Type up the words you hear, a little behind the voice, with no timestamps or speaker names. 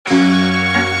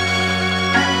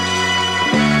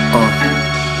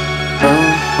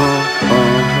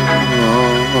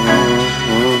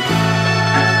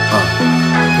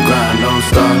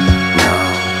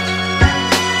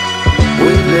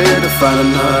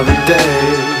every day.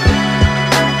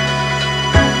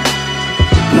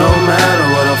 No matter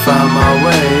what, I'll find my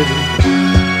way.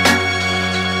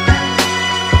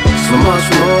 So much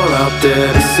more out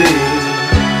there to see.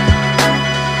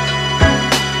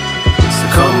 So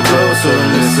come closer and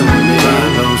listen to me.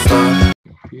 Don't stop.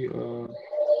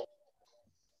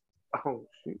 Oh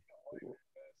shoot.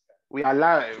 We are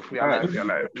live. We are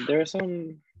live. There are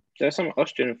some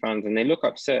Austrian fans and they look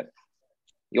upset.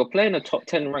 You're playing a top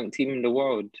 10 ranked team in the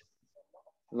world.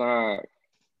 Like,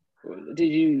 did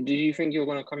you think you were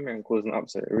gonna come here and cause an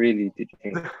upset? Really? Did you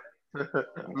think?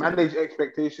 Manage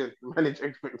expectation.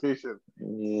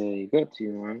 Yeah, you got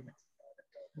to,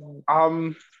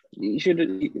 man. You should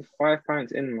have 5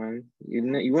 pints in, man.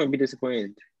 You won't be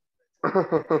disappointed.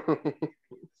 Oh,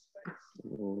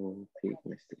 big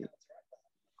mistake.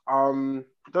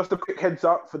 Just a quick heads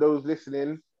up for those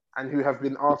listening and who have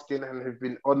been asking and who've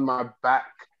been on my back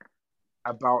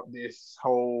about this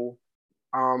whole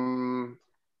when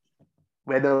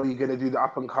are we gonna do the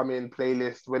up and coming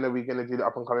playlist? When are we gonna do the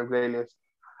up and coming playlist?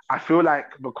 I feel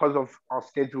like because of our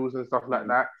schedules and stuff like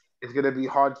that, it's gonna be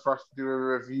hard for us to do a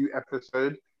review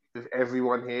episode with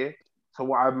everyone here. So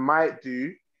what I might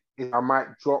do is I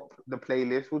might drop the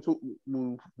playlist.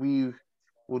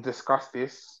 We'll discuss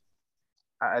this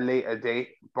at a later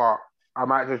date, but I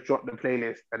might just drop the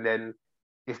playlist, and then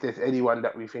if there's anyone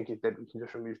that we think is dead, we can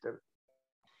just remove them.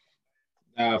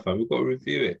 Nah, fam, we've got to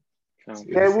review it.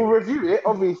 Yeah, we'll review it.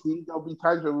 Obviously, there'll be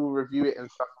times where we'll review it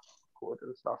and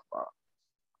stuff, but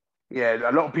yeah,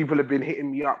 a lot of people have been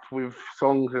hitting me up with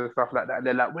songs and stuff like that. And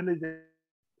they're like, when is it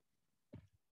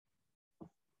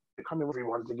coming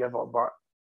everyone together? But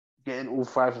getting all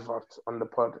 5 of us on the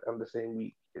pod on the same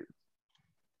week is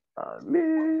a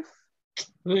myth.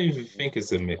 I don't even think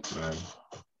it's a myth, man.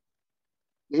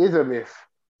 It is a myth.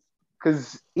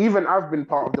 Because even I've been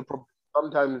part of the problem.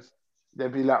 Sometimes they'll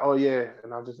be like, oh yeah,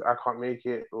 and I can't make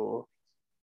it, or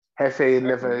Hefe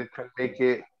never can make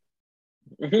it.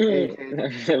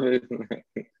 Hefe,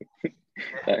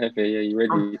 yeah, you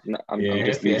ready? I'm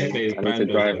just leaving. I need to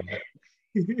drive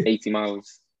 80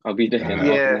 miles. I'll be there in half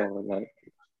an hour. Like,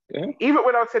 yeah. Even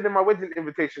when I was sending my wedding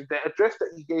invitation, the address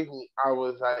that he gave me, I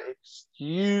was like,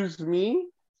 excuse me?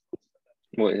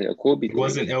 What is it, a Corby? It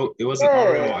wasn't RM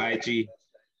or IG.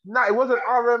 No, it wasn't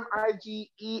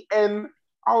RMIGEN.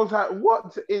 I was like,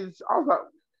 what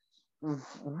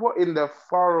in the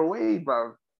far away,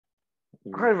 bro? I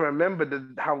can't even remember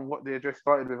what the address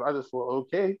started with. I just thought,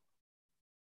 okay.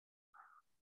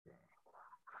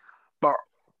 But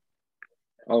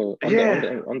on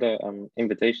the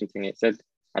invitation thing, it said,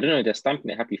 I don't know, they're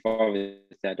stamping it Happy Father's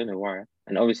Day. I don't know why.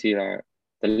 And obviously, like,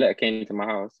 the letter came to my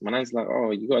house. My nan's like,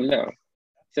 oh, you got a letter?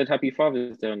 It said Happy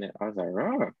Father's Day on it. I was like,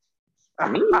 right.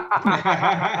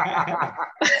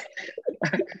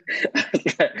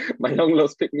 My young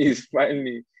lost pick me is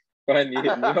finally hit me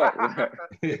up.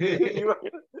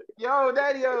 Yo,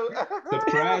 daddy, yo.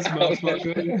 Surprise,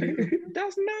 motherfucker.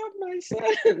 That's not my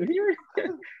son.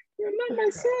 You're not my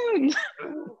son.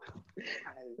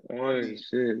 Oh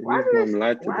shit. Why are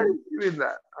you doing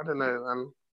that? I don't know,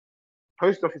 man.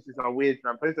 Post offices are weird,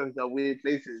 man. Post offices are weird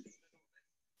places.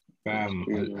 I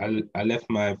left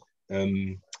my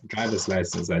driver's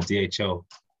license at DHL.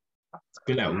 It's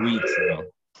been like weeks now.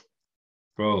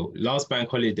 Bro, last bank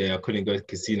holiday, I couldn't go to the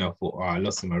casino. I thought, I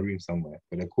lost in my room somewhere.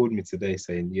 But they called me today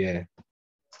saying, yeah,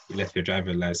 you left your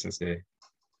driver's license here.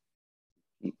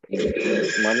 Money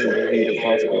needed a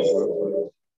passport,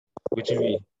 bro. What do you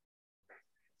mean?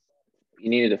 You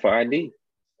needed it for ID?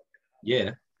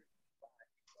 Yeah.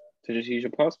 So just use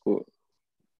your passport.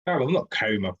 I'm not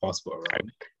carrying my passport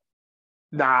around.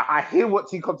 Nah, I hear what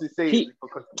T-Cops is saying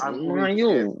because I'm Why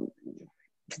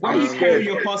are you carrying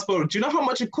your passport? Do you know how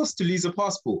much it costs to lose a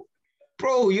passport?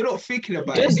 Bro, you're not thinking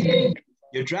about it.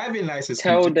 Your driving license.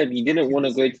 Tell them you didn't want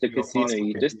to go to the casino.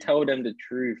 You just tell them the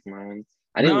truth, man.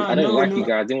 I don't like you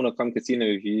guys. I didn't want to come casino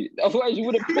with you. Otherwise, you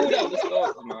would have pulled out the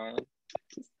stuff, man.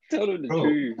 Just tell them the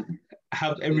truth. I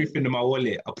have everything in my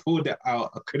wallet. I pulled it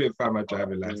out. I couldn't find my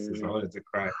driving license. I wanted to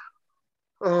cry.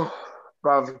 Oh,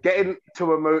 bruv, getting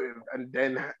to a motive and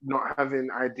then not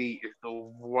having ID is the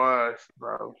worst,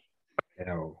 bro.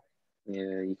 Hell.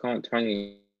 Yeah, you can't twang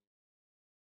it.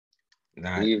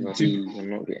 Nah, I'm not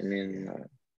getting in.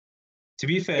 To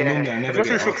be fair, normally I never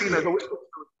get asked.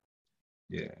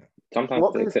 Yeah.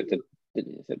 Sometimes they accept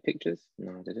pictures.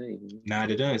 No, they don't even. Nah,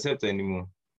 they don't accept it anymore.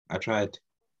 I tried.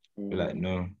 But like,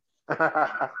 no.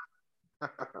 I'm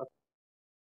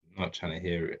not trying to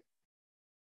hear it.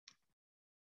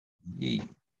 Yeah.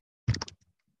 I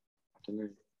don't know.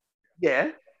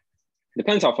 Yeah.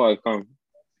 Depends how far I've come.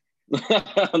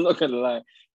 I'm not gonna lie.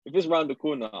 if it's round the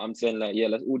corner, I'm saying like, yeah,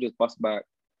 let's all just bust back,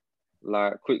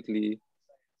 like quickly,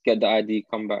 get the ID,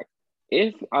 come back.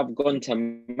 If I've gone to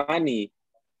Manny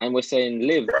and we're saying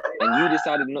live, and you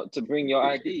decided not to bring your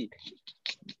ID,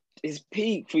 it's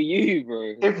peak for you,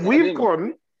 bro. If we've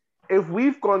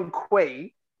gone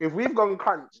Quay, if we've gone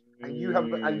Crunch, and you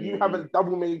haven't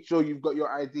double made sure you've got your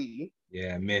ID,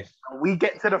 Yeah, myth. and we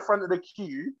get to the front of the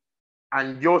queue,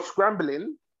 and you're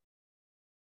scrambling,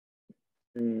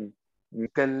 then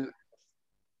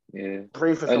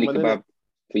pray for early someone kebab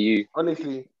for you.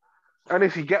 Honestly,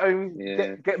 get home,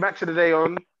 get match of the day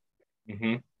on.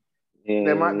 Mm-hmm. Yeah,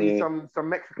 there might be some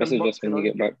Mexican message us when boxing you on.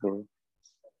 get back, bro.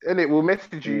 And it will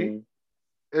message you.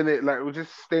 And it like we'll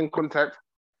just stay in contact.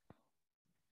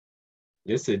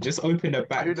 Listen, just open the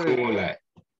back door like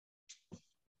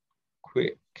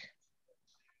quick.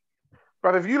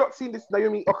 But have you not seen this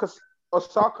Naomi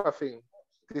Osaka thing?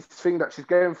 This thing that she's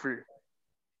going through?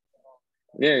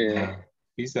 Yeah.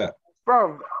 Who's that?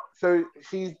 Bro, so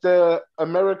she's the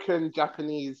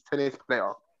American-Japanese tennis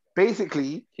player.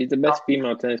 Basically, she's the best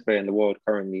female tennis player in the world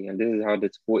currently, and this is how the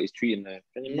sport is treating her.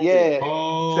 Yeah.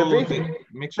 Oh,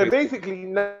 so basically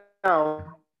now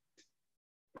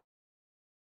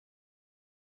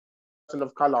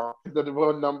of color, the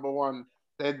world number one.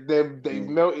 They've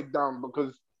melted down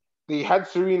because they had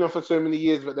Serena for so many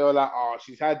years, but they were like, oh,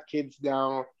 she's had kids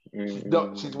now.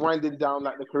 She's winding down,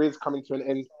 like the career's coming to an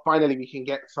end. Finally, we can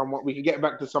get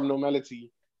back to some normality.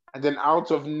 And then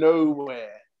out of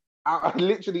nowhere,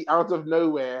 literally out of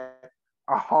nowhere,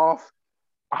 a half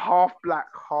black,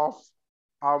 half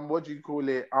what do you call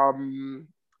it?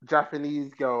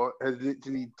 Japanese girl has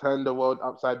literally turned the world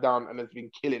upside down and has been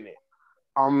killing it.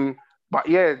 But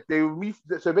yeah,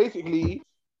 so basically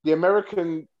the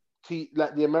American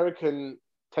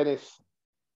tennis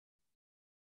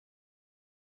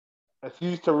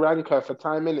used to rank her for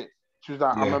time, innit? She was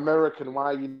like, I'm American, why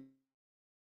are you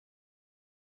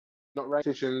not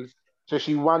ranking? So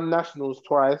she won nationals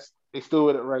twice, they still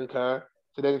wouldn't rank her.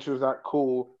 So then she was like,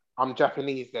 cool, I'm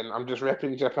Japanese then, I'm just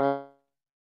repping Japan.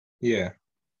 Yeah.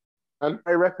 And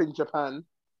I repping Japan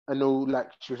and all,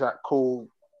 like, she was like, cool.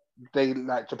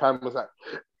 Japan was like,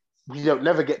 we don't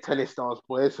never get tennis stars,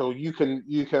 boy, so you can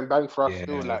bang for us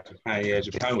still. Like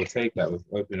Japan will take that with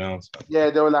open arms. Yeah,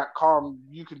 they were like, calm,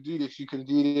 you can do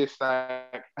this,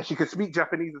 like, and she could speak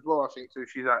Japanese as well, I think. So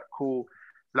she's like, cool,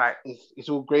 like it's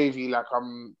all gravy, like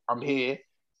I'm here.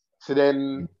 So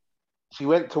then she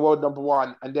went to world number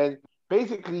one, and then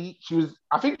basically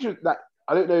I think she was like,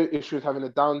 I don't know if she was having a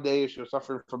down day, if she was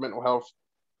suffering from mental health,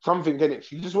 something in it.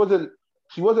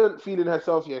 She wasn't feeling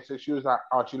herself yet. So she was like,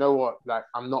 oh, do you know what? Like,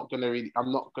 I'm not gonna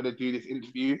do this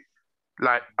interview.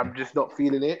 Like, I'm just not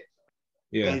feeling it.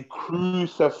 Yeah. They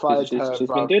crucified her. She's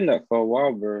been doing that for a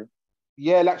while, bro.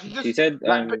 Yeah, like she said,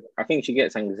 I think she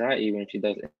gets anxiety when she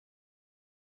does it.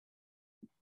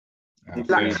 You can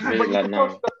tell she's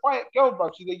a quiet girl,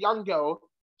 bro. She's a young girl.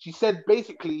 She said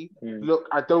basically, look,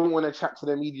 I don't want to chat to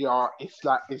the media. It's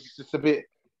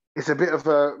a bit of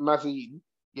a mazine.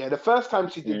 Yeah, the first time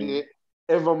she did it,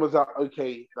 everyone was like,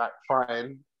 okay, like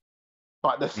fine.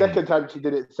 But the second time she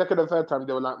did it, second and third time,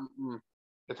 they were like,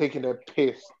 they're taking a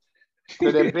piss.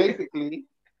 So then basically,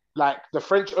 like the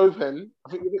French Open,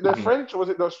 I think, was it the French or was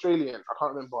it the Australian? I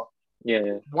can't remember.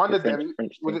 Yeah. One of them,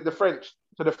 was it the French?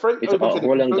 So the French Open.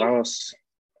 Roland Garros.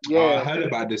 Yeah. Oh, I heard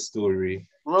about this story.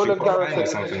 Roland Garros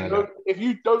said, if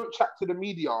you don't chat to the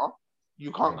media,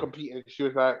 you can't compete. And she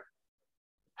was like,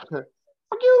 fuck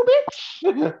you,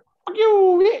 bitch. Fuck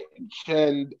you, bitch.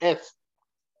 And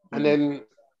And then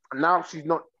now she's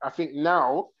not, I think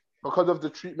now, because of the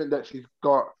treatment that she's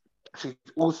got, she's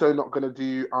also not going to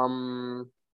do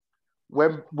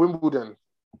Wimbledon.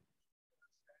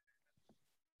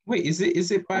 Wait, is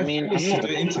it by I'm not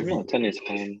a tennis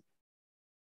fan.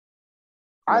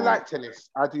 I like tennis.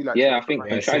 I do like tennis. I think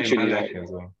actually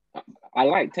I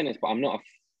like tennis, but I'm not a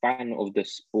fan of the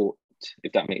sport,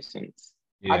 if that makes sense.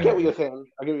 Yeah. I get what you're saying.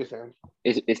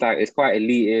 It's like, it's quite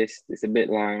elitist. It's a bit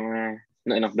like,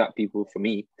 not enough black people for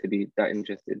me to be that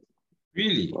interested.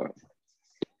 Really? But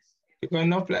you've got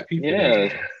enough black people.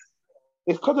 Yeah.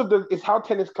 It's because of it's how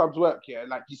tennis clubs work, yeah.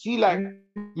 Like you see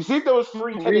if there was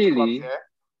 3 tennis clubs, yeah,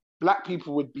 black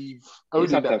people would be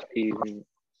owning that.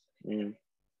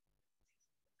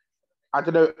 I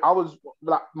don't know. I was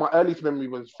like, my earliest memory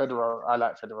was Federer. I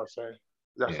like Federer, so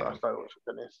that's what I started watching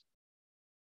tennis.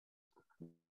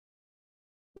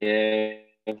 Yeah.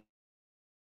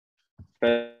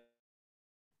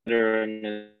 Federer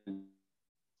and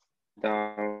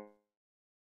Nadal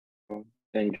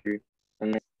injury,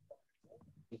 and then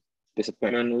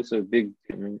disappointment also big.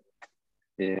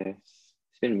 Yeah,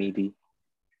 it's been meaty.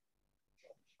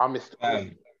 I missed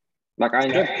Like I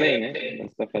enjoyed playing it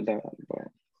and stuff like that. But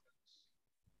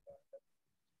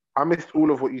I missed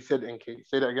all of what you said, NK.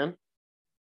 Say that again.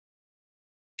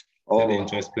 Said he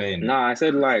enjoys playing. Nah, I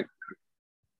said like,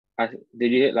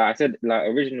 did you hear, like I said like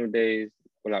original days,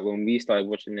 or like when we started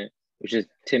watching it, which is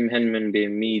Tim Henman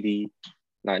being meaty,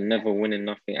 like never winning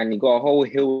nothing, and he got a whole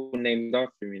hill named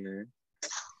after him, you know.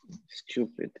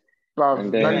 Stupid. Bruv,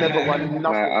 And man then, never won nothing.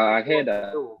 like, I hear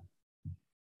that.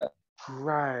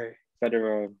 Right.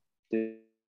 Federer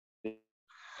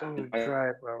So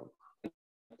dry, bro.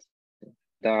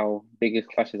 Dow, biggest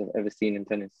clashes I've ever seen in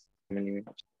tennis. Anyway.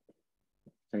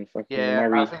 And fucking Yeah,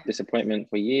 Murray, disappointment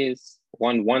for years.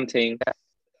 Won one thing.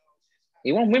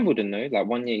 He won Wimbledon though, like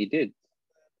 1 year he did.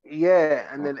 Yeah,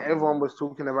 and then everyone was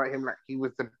talking about him like he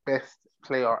was the best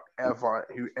player ever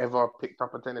who ever picked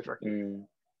up a tennis racket.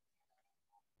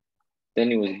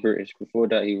 Then he was British. Before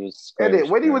that, he was Scottish.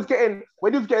 When he was getting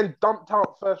dumped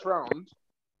out first round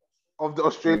of the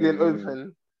Australian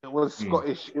Open, it was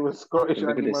Scottish. It was Scottish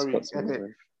Andy Murray.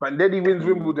 But then he wins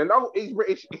Wimbledon. Oh, he's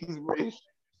British. He's British.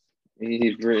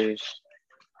 He's British.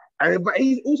 But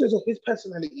he's also his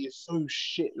personality is so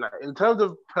shit. Like in terms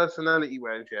of personality,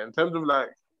 wise, yeah. In terms of like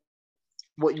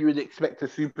what you would expect a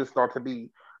superstar to be.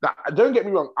 Like, don't get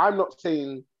me wrong. I'm not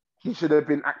saying he should have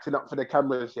been acting up for the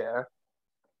cameras, yeah.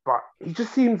 But he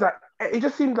just seems like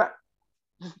just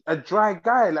a dry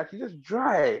guy. Like he's just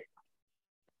dry.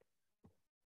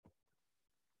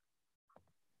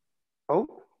 Oh,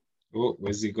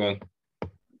 where's he gone?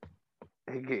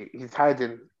 He's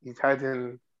hiding. He's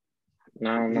hiding.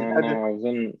 No. I was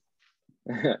on.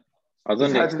 I was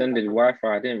on the extended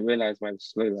Wi-Fi. I didn't realize why it was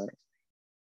slow. Like.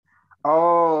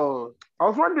 Oh, I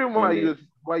was wondering why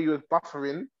you was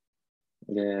buffering.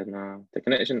 Yeah, no, the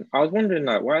connection. I was wondering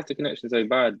like, why is the connection so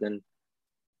bad? Then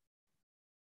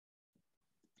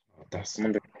that's.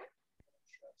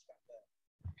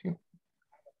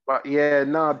 But yeah,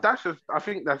 no, that's just. I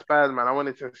think that's bad, man. I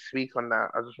wanted to speak on that.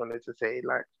 I just wanted to say,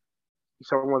 like,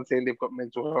 someone saying they've got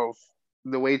mental health,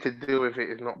 the way to deal with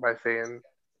it is not by saying,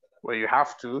 well, you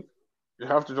have to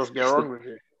just get on with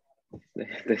it.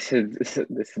 They said,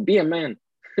 be a man.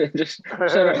 Just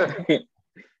shut up.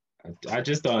 I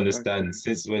just don't understand.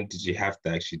 Since when did you have to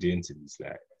actually do interviews?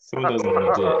 Like, someone doesn't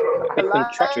want to do it.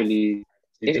 Like, contractually,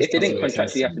 if they didn't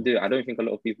contractually have to do it, I don't think a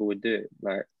lot of people would do it.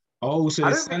 Like, oh, so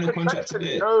they signed a contract to do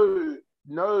it?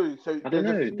 No. So I don't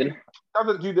know.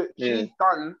 Doesn't do that. Yeah. She's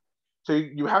done. So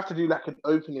you have to do like an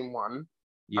opening one.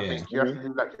 Yeah. I think you have to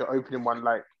do like your opening one,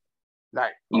 like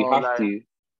you have to.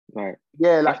 Like,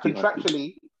 yeah, like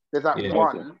contractually, there's like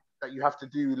one that you have to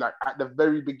do like at the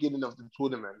very beginning of the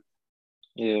tournament.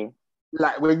 Yeah.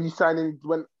 Like when you sign in,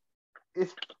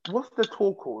 what's the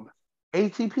tour called?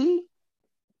 ATP?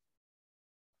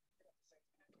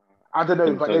 I don't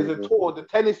know, but there's a tour, the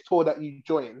tennis tour that you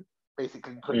join,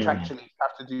 basically contractually you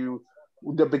have to do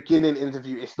the beginning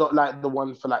interview. It's not like the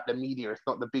one for like the media. It's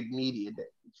not the big media day.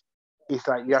 It's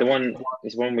like you have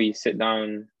it's one where you sit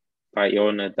down, like you're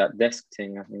on that desk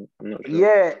thing. I think I'm not sure.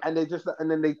 Yeah, and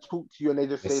then they talk to you and they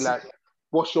just say like,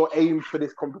 "What's your aim for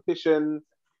this competition?"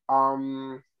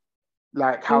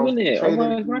 Like how training.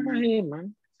 Why am I here,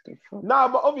 man? No,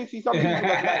 but obviously some people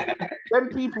like them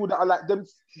people that are like them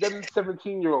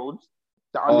 17-year-olds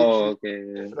that are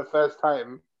literally for the first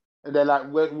time, and they're like,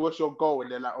 "What's your goal?"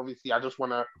 And they're like, "Obviously, I just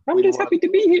want to." I'm just happy to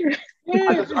be here.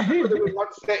 I just want to win one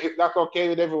set if that's okay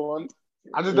with everyone.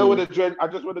 I just don't want to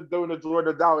draw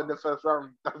the down in the first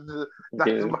round.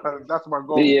 That's my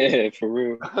goal. Yeah, for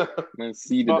real. Man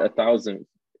seeded 1,000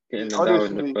 getting the down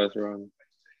in the first round.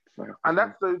 And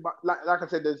that's like I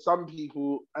said, there's some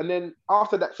people, and then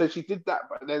after that, so she did that,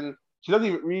 but then she doesn't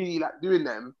even really like doing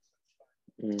them.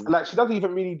 Like she doesn't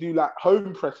even really do like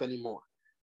home press anymore.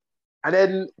 And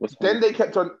then they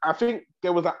kept on. I think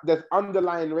there's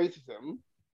underlying racism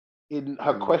in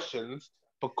her questions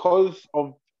because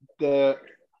of the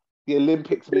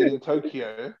Olympics being in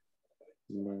Tokyo.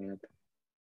 Mad.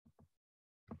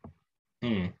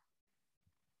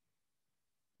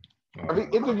 I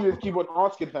think interviewers keep on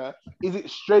asking her, is it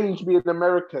strange being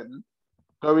American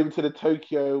going to the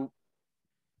Tokyo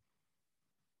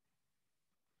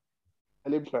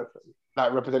Olympics,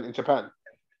 like representing Japan?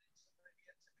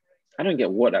 I don't get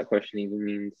what that question even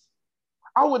means.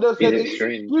 I would have said,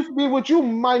 excuse me, would you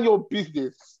mind your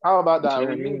business? How about that? You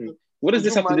know what I mean? What does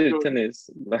this have to do with tennis?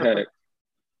 Like,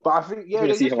 but I think,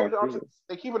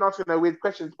 they keep on asking her weird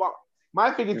questions. But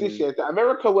my thing is this year, that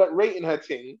America weren't rating her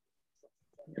thing.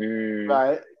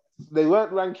 Right, they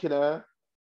weren't ranking her,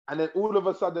 and then all of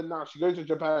a sudden now she goes to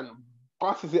Japan,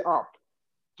 busts it up.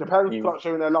 Japan starts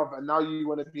showing her love, and now you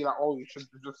want to be like, oh, you should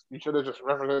have just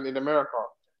represented America.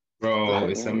 Bro,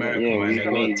 it's America,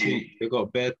 Yeah, man. we They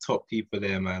got bare top people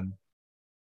there, man.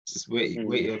 Just wait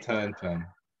your turn, fam.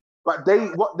 But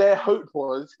what their hope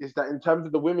was is that in terms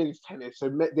of the women's tennis, so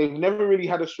they've never really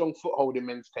had a strong foothold in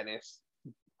men's tennis.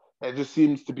 It just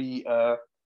seems to be a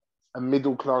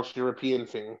middle class European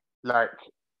thing, like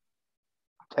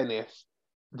tennis,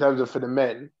 in terms of for the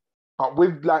men. But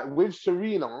with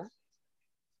Serena,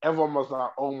 everyone was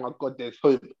like, "Oh my God, there's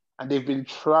hope," and they've been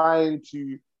trying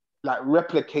to like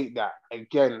replicate that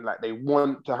again. Like they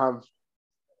want to have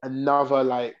another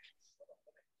like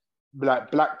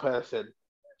black person.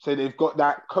 So they've got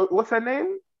that. What's her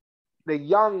name? The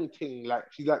young thing.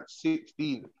 Like she's like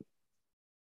 16.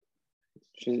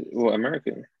 She's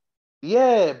American.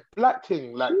 Yeah, black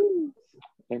thing. Like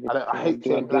I hate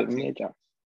saying black thing.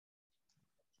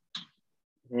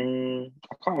 I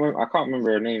can't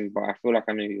remember her name, but I feel like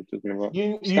I know who you're talking about.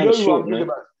 You know who I'm talking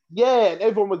about. Yeah, and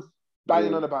everyone was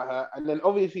banging on about her. And then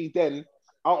obviously then,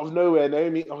 out of nowhere,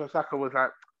 Naomi Osaka was like,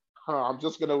 I'm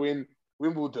just going to win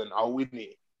Wimbledon. I'll win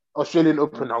it. Australian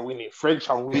Open, I'll win it. French,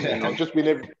 I'll win it. I'll just win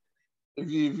everything.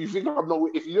 If you think I'm not,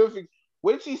 if you don't think,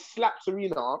 when she slapped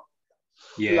Serena,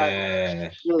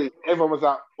 yeah, like, everyone was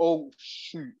like, "Oh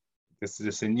shoot!" This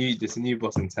is a new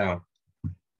boss in town.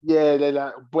 Yeah, they're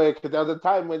like, boy, because there was a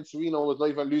time when Serena was not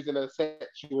even losing her set.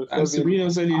 She was. And Serena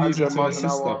was only losing to her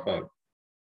sister, fam.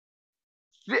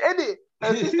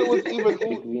 Her sister was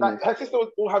even her sister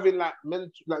was all having like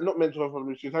not mental health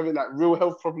problems. She was having like real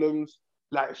health problems.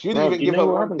 Like she didn't even give her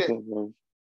one set.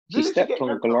 She stepped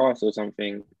on glass or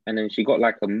something, and then she got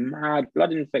like a mad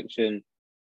blood infection.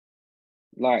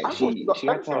 Like she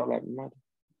had to have like mad.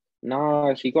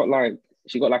 Nah, she got like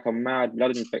a mad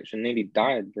blood infection. Nearly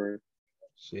died, bro.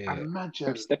 Shit. Imagine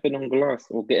from stepping on glass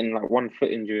or getting like 1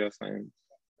 foot injury or something.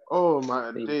 Oh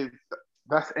my dude,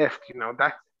 that's effed. You know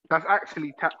that's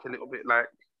actually tapped a little bit, like.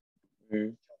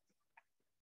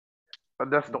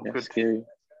 But that's not good. Scary.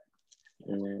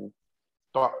 Yeah.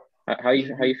 But how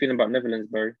you feeling about Netherlands,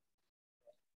 Barry?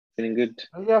 Feeling good?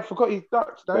 Oh, yeah, I forgot he's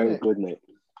Dutch. Very good, mate.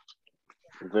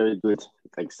 Very good.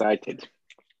 Excited.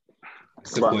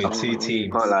 Supporting 2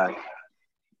 teams. Can't lie.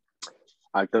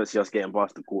 I don't see us getting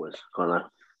past the quarters. Can't lie.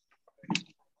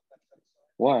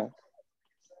 Why?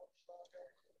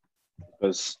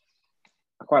 Because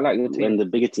I quite like the team. When the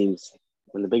bigger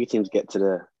teams get to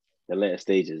the later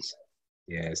stages.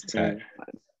 Yeah, it's tight.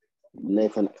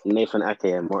 Nathan Ake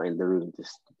and Martin Deroon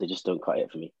they just don't cut it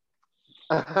for me.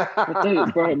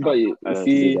 But you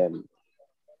see them.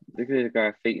 Look at this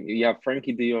guy. You have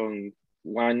Frankie De Jong,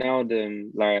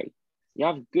 Wijnaldum. Like you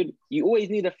have good. You always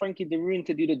need a Frankie De Jong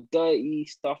to do the dirty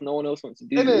stuff no one else wants to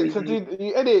do.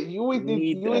 You always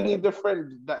need the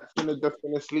friend that's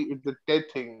gonna sleep with the dead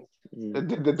thing. The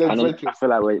dead I feel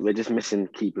like we're just missing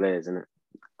key players, isn't it?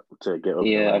 To get over.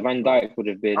 Yeah, Van Dijk would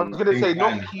have been. I was gonna say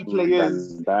not key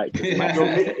players. Van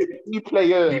Dijk, key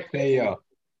player.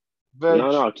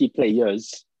 No, key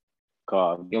players.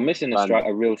 You're missing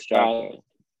a real striker.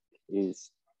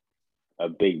 Is a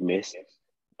big miss.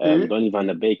 Donny van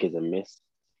der Beek is a miss.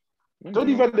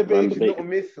 Donny van der Beek is not a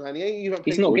miss, man. He ain't even.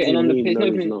 He's not getting on the pitch.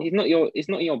 He's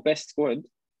not your best squad.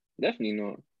 Definitely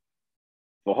not.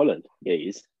 For Holland, yeah, he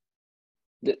is.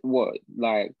 What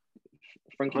like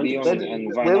Frankie De Jong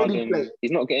and Wijnaldum?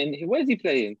 He's not getting. Where's he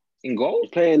playing? In goal?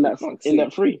 He's playing that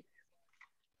free.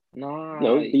 No,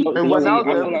 De Jong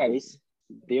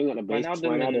at the base,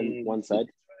 Wijnaldum one side,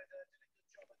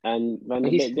 and Van der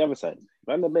Beek the other side.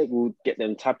 Van der Beek will get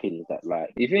them tappings that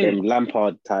like them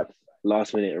Lampard type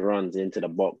last minute runs into the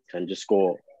box and just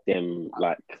score them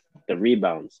like the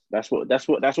rebounds. That's what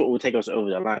will take us over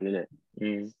the line, isn't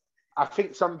it? I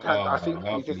think sometimes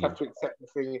you just have to accept the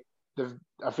thing.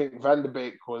 I think Van der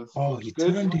Beek was he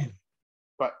good, turned him,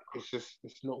 but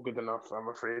it's not good enough. I'm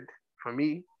afraid for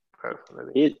me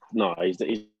personally. He's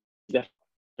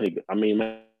definitely good. I mean,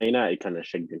 Man United kind of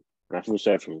shagged him. And I feel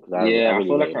sorry for him because I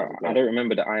feel like I don't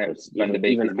remember the Ajax. Van der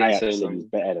Beek even Ajax said he's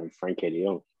better than Frankie De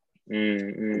Jong.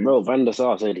 Bro, Van der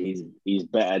Sar said he's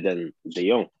better than De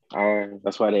Jong.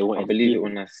 That's why they want. I believe it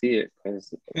when I see it. I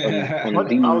was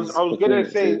gonna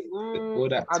say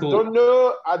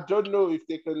I don't know if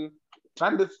they can.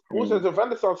 Van der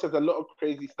Sar says a lot of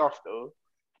crazy stuff though.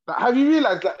 Like, have you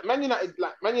realized that Man United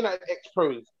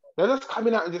ex-pros, they're just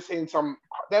coming out and just saying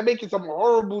they're making some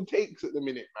horrible takes at the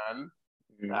minute, man.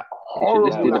 Like, horrible.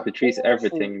 Just do the Patrice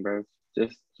everything, bro.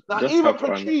 Just even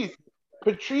Patrice.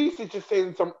 Patrice is just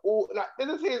saying they're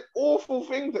just saying awful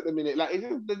things at the minute. Like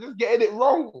they're just getting it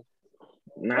wrong.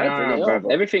 Bro.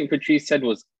 Everything Patrice said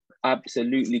was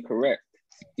absolutely correct.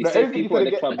 He said people at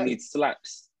the club need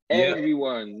slaps. Yeah.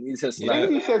 Everyone needs a slap.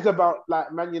 Everything he says about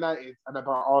like Man United and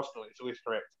about Arsenal is always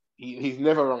correct. he's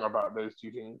never wrong about those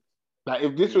two things. Like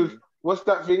if this was what's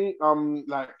that thing?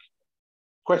 Like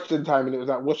question time, and it was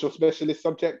like, what's your specialist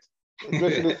subject? The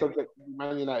specialist subject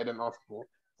Man United and Arsenal.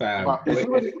 But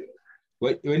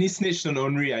when he snitched on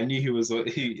Henry, I knew he was.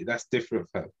 That's different,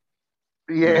 fam.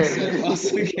 Yeah.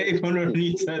 Arsenal came on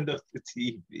Henry, turned off the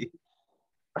TV.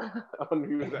 But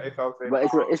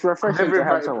it's refreshing to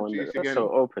have someone that's so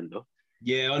open, though.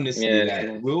 Yeah, honestly,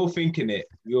 we're all thinking it.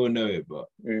 We all know it, but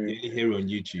you only hear it on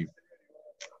YouTube.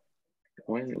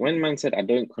 When man said, I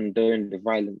don't condone the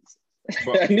violence,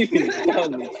 I knew his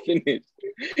down was finished.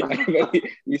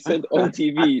 He said on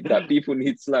TV that people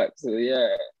need slaps. So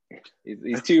yeah,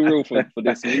 he's too real for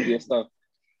this media stuff.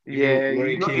 Yeah,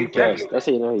 that's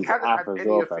how you know he's had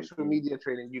any official media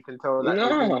training. You can tell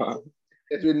that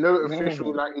there's been no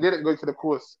official. Like he didn't go to the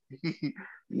course.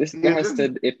 This guy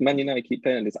said, if Man United keep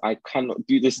playing this, I cannot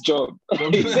do this job.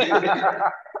 Listen,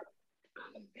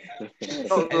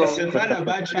 man, I'm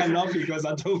bad trying laugh because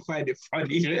I don't find it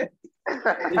funny.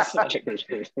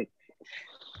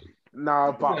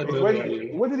 Nah, but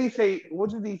what did he say?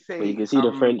 What did he say? Well, you can see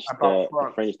the French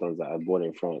ones that are born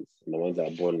in France and the ones that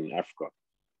are born in Africa.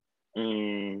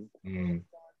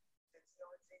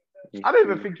 I don't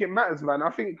even think it matters, man. I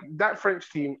think that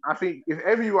French team. I think if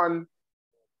everyone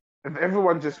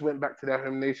just went back to their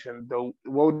home nation, the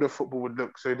world of football would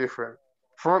look so different.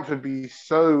 France would be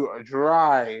so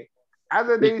dry. As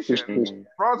a nation,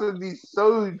 France would be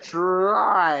so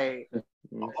dry.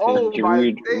 Oh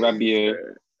my God. Rabiot,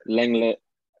 Lenglet.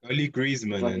 Only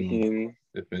Griezmann and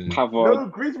Pavard. No,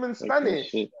 Griezmann's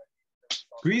Spanish.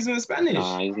 Griezmann's Spanish?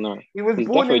 Nah, he's not. He's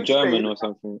born in German Spain. Or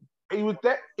something. He was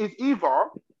there. Is either.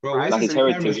 Bro, where's his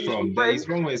parents from? He's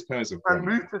from where his parents are from. And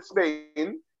moved to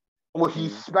Spain, or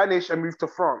he's Spanish and moved to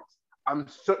France. I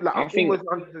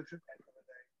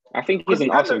think he's an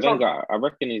Arsene Wenger. I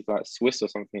reckon he's like Swiss or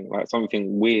something, like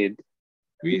something weird.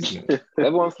 Griezmann.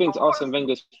 Everyone thinks Arsene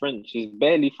Wenger's French. He's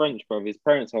barely French, bro. His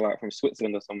parents are like from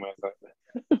Switzerland or somewhere like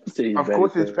that. Of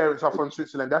course, his parents are from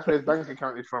Switzerland. That's where his bank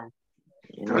account is from.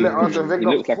 He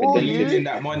looks like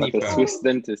a Swiss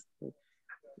dentist.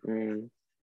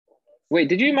 Wait,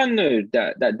 did you man know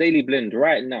that Daley Blind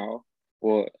right now,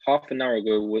 or half an hour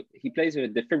ago, he plays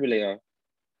with a defibrillator?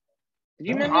 Did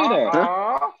you man know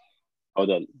that? Hold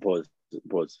on, pause.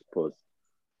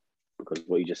 Because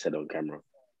what you just said on camera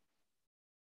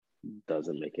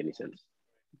doesn't make any sense.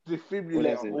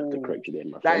 Defibrillator. To correct you there,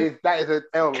 my friend. That is an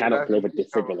L. Cannot play with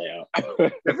defibrillator.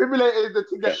 Defibrillator is the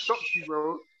thing that shocks you,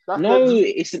 bro.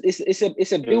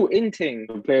 It's a built-in thing.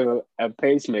 Play with a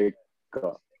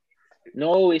pacemaker.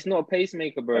 No, it's not a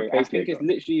pacemaker, bro. I think it's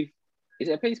literally. Is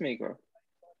it a pacemaker?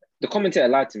 The commentator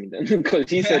lied to me then because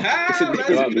he said you're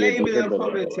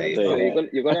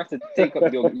gonna have to take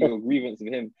up your grievance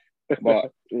with him.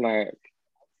 But like,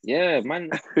 yeah,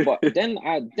 man. But then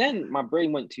my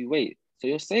brain went to wait. So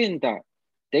you're saying that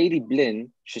Daley Blind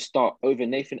should start over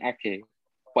Nathan Ake,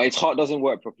 but his heart doesn't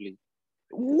work properly.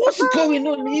 What's going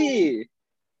on here?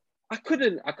 I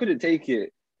couldn't take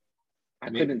it. I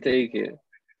couldn't take it.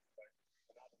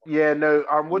 Yeah, no.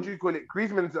 What do you call it?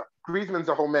 Griezmann's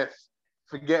a whole mess.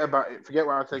 Forget about it. Forget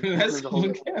what I said. Griezmann's a whole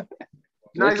mess.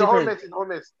 No, he's a whole mess. He's a whole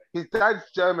mess. His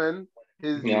dad's German.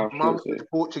 His mum is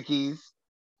Portuguese.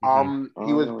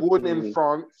 He was born in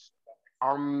France.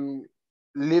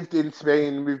 Lived in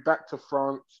Spain. Moved back to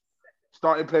France.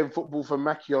 Started playing football for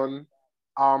Makion.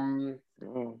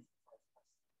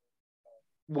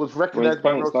 Was recognized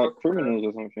by like criminals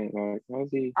or something. Like,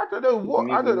 how's he? I don't know what.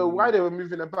 I don't know why they were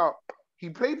moving about. He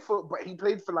played for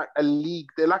like a league.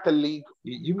 They're like a league.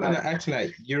 You want to act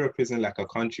like Europe isn't like a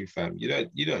country, fam. You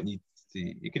don't need to.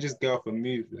 You could just go off and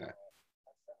move that.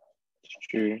 It's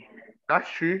true. That's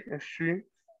true. It's true.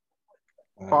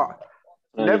 But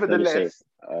nevertheless,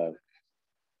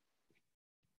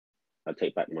 I'll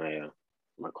take back my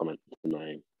comment.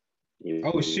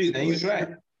 Oh shoot! Now he's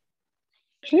right.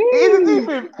 He's a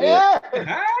defense. Yeah.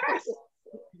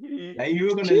 And you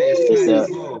were gonna let it slide as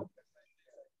well.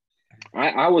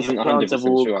 I wasn't 100%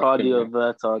 sure.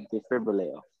 Cardioverter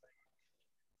defibrillator.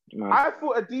 I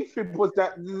thought a defib was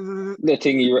that the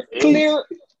thing you clear.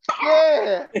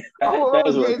 Yeah. That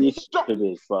is what a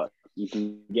defib is, but you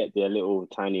can get their little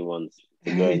tiny ones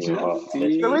to go in your heart. So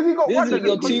when he got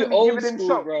you're too old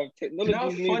school, bro.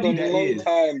 Technology's moved on a long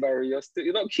time, Barry.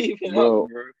 You're not keeping up, bro.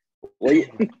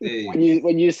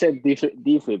 When you said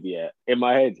defib, yeah, in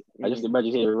my head, I just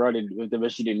imagine him running with the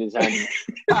machine in his hand.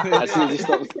 As soon as he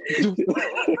stops,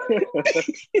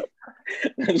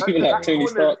 like Tony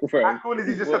Stark, bro. As cool as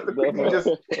he just has to quickly just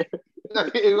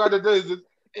hit him around the nose.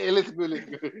 Hey, let's go.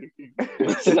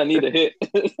 Since I need a hit,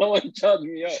 someone charge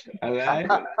me up. I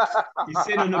lie. He's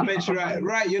sitting on the bench,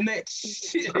 right, you're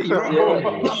next. You're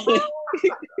up.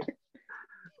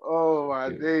 Oh my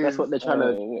days. That's what they're trying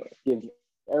to give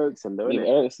Eriksen, though, isn't it?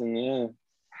 Eriksen, yeah.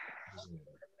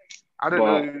 I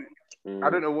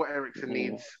don't know what Eriksen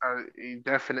needs. He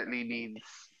definitely needs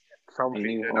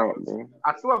something.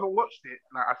 I still haven't watched it.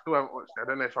 I I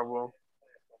don't know if I will.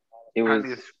 It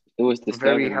was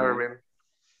very harrowing.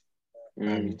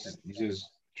 He just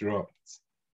dropped.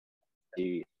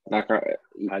 Like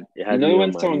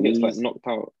when someone gets like knocked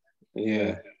out.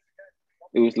 Yeah.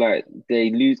 It was like they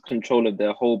lose control of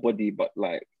their whole body, but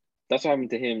like that's what happened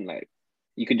to him. Like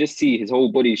you could just see his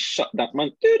whole body shut down,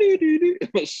 man.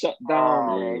 Shut down,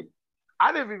 bro. I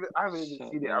haven't even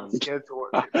seen it. I'm scared to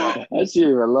watch it. I see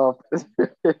you laugh.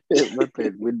 We're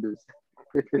playing Windows.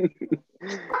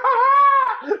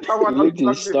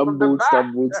 Literally stumbled,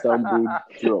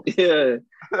 dropped. Yeah,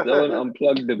 someone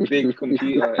unplugged the big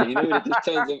computer. You know, it just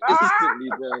turns off instantly,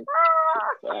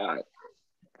 bro.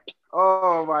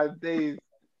 Oh my days!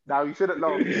 Now you shouldn't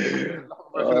laugh. You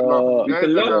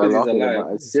can laugh because he's alive.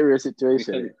 A serious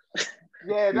situation.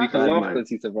 Yeah, that's can laugh because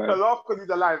he's alive. Laugh because he's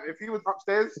alive. If he was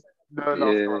upstairs,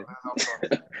 no.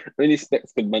 Only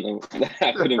Specs could ban him.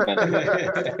 I couldn't ban him.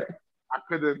 I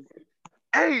couldn't.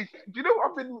 Hey, do you know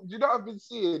what I've been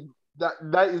seeing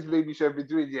that is Baby Show been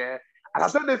doing, yeah? And I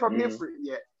don't know if I'm here for it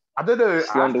yet. I don't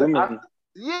know.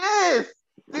 Yes.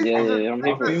 Yeah, I'm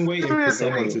here. I've been waiting for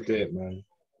someone to do it, man.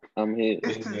 I'm here.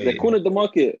 They cornered the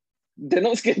market. They're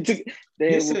not scared to.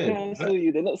 They're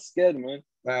not scared, man.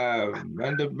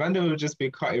 Man, will just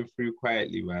be cutting through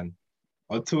quietly, man.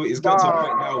 Until it's got to a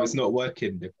point now, it's not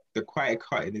working. The quiet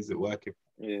cutting isn't working.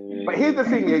 Yeah. But here's the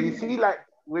thing, yeah. You see, like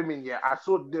women, yeah. I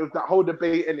saw there was that whole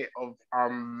debate in it of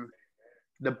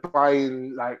the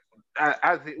buying, like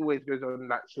as it always goes on,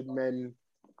 like should men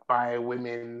buy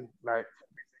women like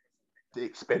the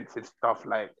expensive stuff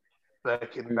like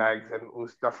Birkin bags and all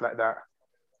stuff like that.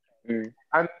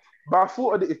 But I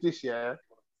thought of it this year.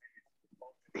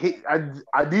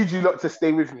 I need you lot to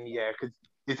stay with me, yeah, because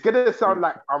it's gonna sound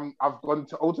like I've gone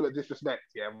to ultimate disrespect,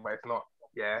 yeah, but it's not,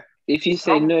 yeah. If you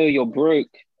say no, you're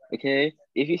broke, okay?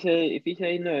 If you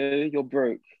say no, you're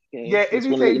broke. Okay? Yeah, if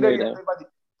you say no, you're nobody.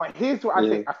 But here's what I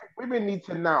think. I think women need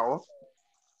to now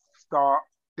start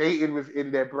dating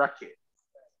within their bracket.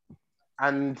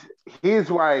 And here's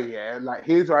why, yeah, like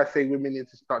here's why I say women need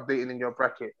to start dating in your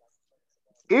bracket.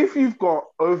 If you've got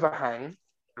overhang,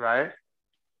 right?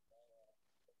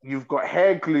 You've got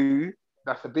hair glue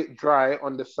that's a bit dry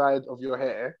on the side of your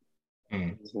hair.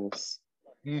 These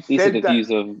are the views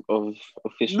of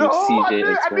official CJ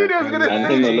expert.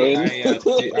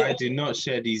 I do not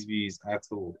share these views at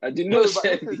all. I do not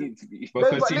share these views. But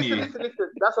continue.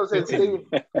 Listen. That's what I'm saying.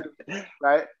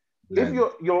 Right? Yeah. If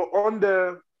you're on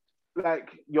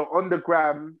the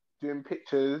gram doing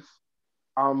pictures,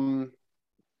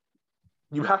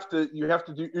 you have to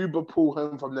do Uber pull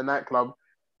home from the nightclub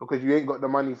because you ain't got the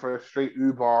money for a straight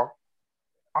Uber.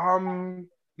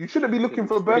 You shouldn't be looking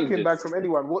for a Birkin bag from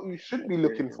anyone. What you should be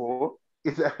looking for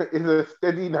is a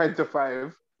steady 9 to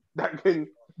 5 that can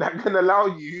allow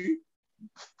you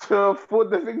to afford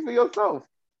the things for yourself.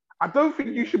 I don't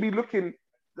think you should be looking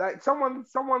like someone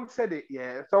said it.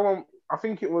 Yeah, I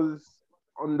think it was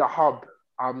on the Hub.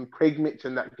 Craig Mitch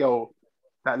and that girl,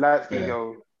 that light-skinned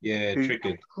girl. Yeah,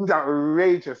 triggered. She's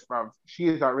outrageous, bruv. She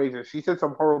is outrageous. She said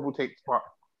some horrible takes, but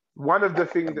one of the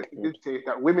things that she did say is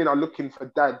that women are looking for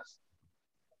dads.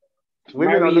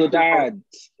 Women are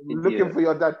looking for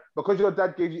your dad because your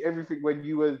dad gave you everything when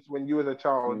you was a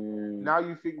child. Now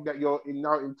you think that you're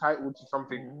now entitled to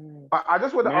something. But I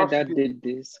just want to ask you. My dad did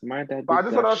this. My dad did but I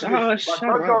just want to ask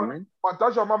you. But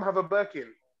does your mum have a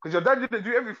Birkin? Because your dad didn't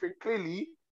do everything clearly.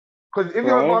 Because if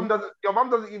your mum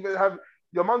doesn't even have.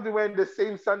 Your mum's been wearing the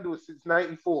same sandals since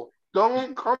 '94.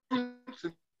 Don't come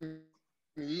to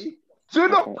me. Do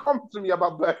not come to me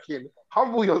about Birkin.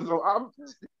 Humble yourself.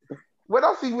 When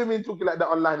I see women talking like that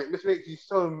online, it just makes you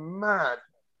so mad.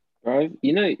 Right?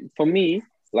 You know, for me,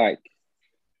 like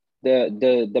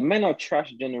the men are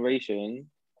trash generation.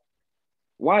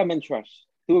 Why are men trash?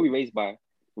 Who are we raised by?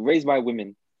 We're raised by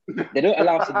women. They don't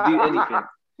allow us to do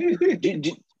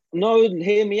anything. No,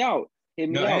 hear me out.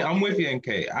 I'm with you,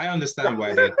 NK. I understand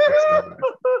why they.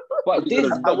 But this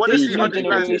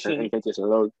generation.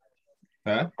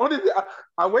 Huh? Honestly,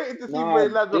 I waited to see where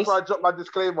it lands before I drop my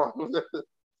disclaimer.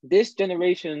 This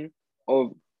generation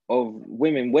of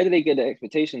women, where do they get their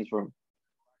expectations from?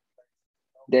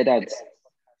 Their dads.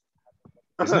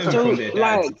 It's not from their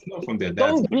dads. It's not from their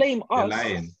dads. Don't blame us. They're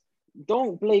lying.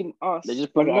 Don't blame us they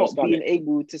just for not being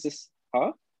able to.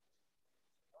 Huh?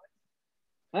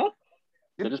 Huh?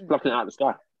 They're just plucking it out of the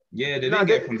sky. Yeah, they didn't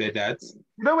get it from their dads.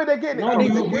 You know where they're getting it? No, They're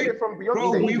they getting it from Beyonce.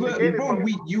 Bro,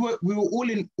 we were all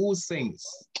in All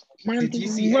Saints. Man, Did you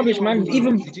see rubbish, man.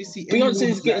 Even did you see anyone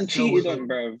Beyonce's who, getting like, cheated on,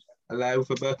 bro. Alive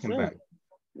with a Birkin bag?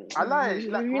 I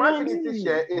like my thing is this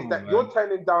year is that you're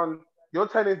turning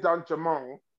down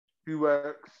Jamal, who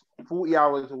works 40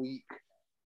 hours a week.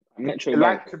 Metro He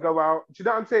likes to go out. Do you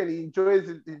know what I'm saying? He enjoys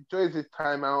his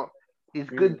time out. He's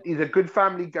good. He's a good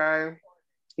family guy.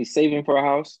 He's saving for a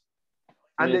house.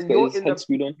 And then you're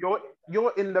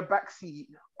in the back seat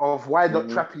of Why Not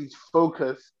Trappy's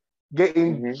Focus,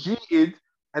 getting cheated,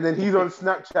 and then he's on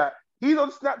Snapchat.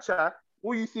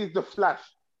 All you see is the flash.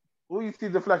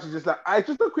 Is just like, I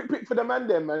just a quick pic for the man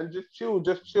there, man. Just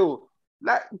chill.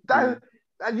 Like that,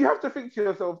 and you have to think to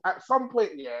yourself at some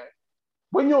point, yeah,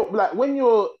 when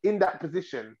you're in that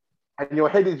position and your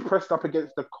head is pressed up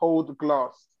against the cold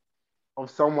glass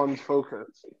of someone's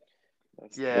focus.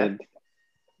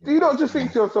 Do you not just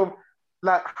think to yourself,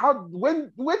 like,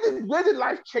 where did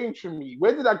life change for me?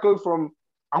 Where did I go from?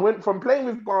 I went from playing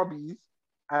with Barbies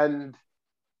and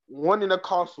one in a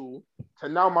castle to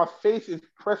now my face is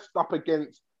pressed up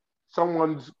against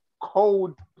someone's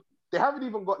cold. They haven't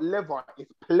even got leather.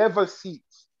 It's pleather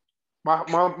seats. My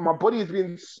body has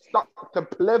been stuck to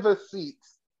pleather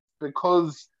seats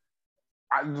because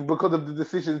of the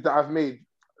decisions that I've made.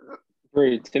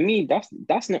 Bro, to me, that's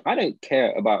not. I don't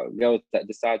care about girls that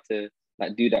decide to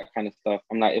like do that kind of stuff.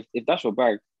 I'm like, if that's your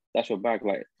bag, that's your bag.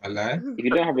 Like, if you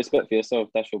don't have respect for yourself,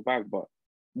 that's your bag. But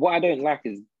what I don't like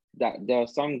is that there are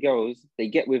some girls, they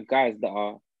get with guys that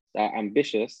are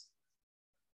ambitious,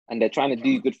 and they're trying to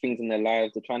do good things in their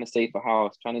lives. They're trying to save a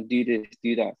house, trying to do this,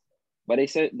 do that. But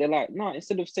they're like, no,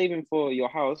 instead of saving for your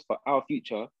house, for our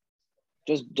future,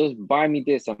 just buy me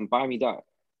this and buy me that.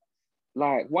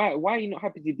 Like, why are you not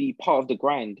happy to be part of the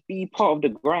grind? Be part of the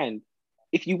grind.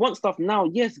 If you want stuff now,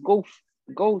 yes, go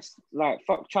like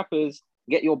fuck trappers,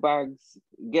 get your bags,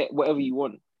 get whatever you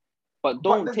want. But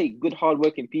don't take good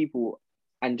hardworking people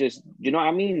and just, you know what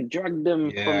I mean? Drag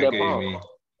them from their path.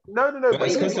 No. But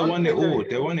it's because they want it all.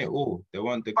 They want it all. They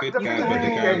want the good guy, but the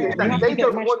guy. You have to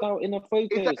get matched out in a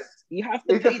focus. You have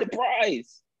to pay the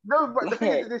price. No, but the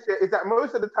thing is that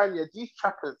most of the time, yeah, these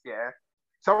trappers, yeah.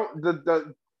 So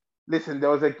listen, there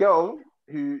was a girl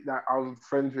who that I was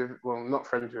friends with. Well, not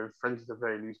friends with. Friends is a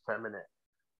very loose term,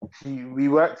 innit? We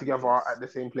worked together at the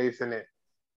same place, innit?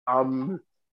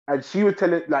 And she was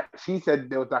telling, like, she said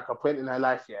there was like a point in her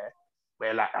life, yeah,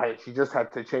 where like she just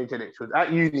had to change it. She was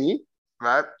at uni,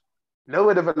 right? No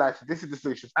word of a lie. This is the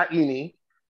story. She was at uni.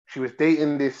 She was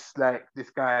dating this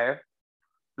guy,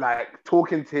 like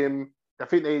talking to him. I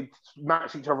think they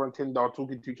matched each other on Tinder,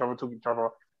 talking to each other.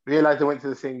 Realized they went to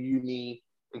the same uni,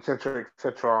 etc.,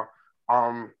 etc.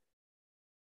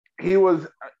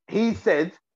 He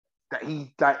said that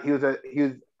he was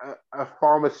a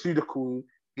pharmaceutical.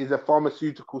 He's a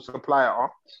pharmaceutical supplier.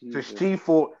 Jesus. So she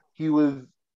thought he was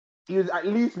at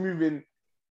least moving,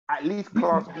 at least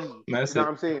class B. You know what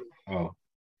I'm saying? Oh.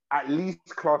 At least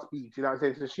class B. Do you know what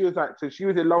I'm saying? So she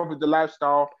was in love with the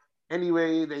lifestyle.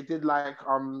 Anyway, they did like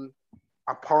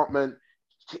apartment.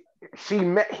 She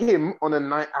met him on a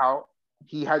night out.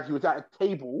 He was at a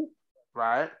table,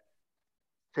 right?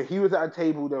 So he was at a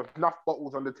table. There were enough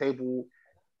bottles on the table.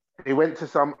 They went to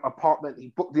some apartment.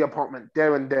 He booked the apartment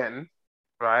there and then,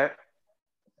 right?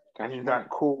 And he's like,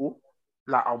 cool.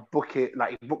 Like, I'll book it.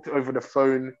 Like, he booked it over the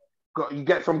phone. You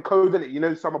get some code in it. You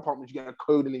know, some apartments, you get a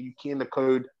code and then you key in the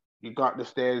code. You go up the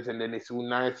stairs and then it's all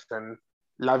nice and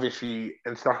lavishy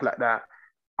and stuff like that.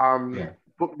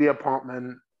 Booked the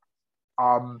apartment.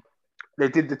 They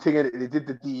did the thing in it. They did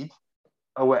the deed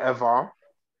or whatever.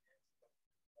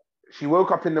 She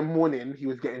woke up in the morning. He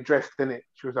was getting dressed in it.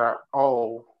 She was like,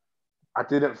 oh, I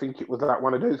didn't think it was like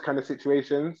one of those kind of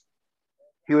situations.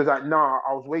 He was like, nah,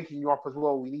 I was waking you up as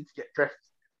well. We need to get dressed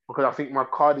because I think my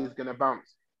card is going to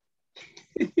bounce.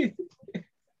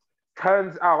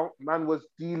 Turns out, man was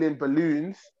dealing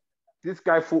balloons. This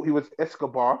guy thought he was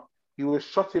Escobar. He was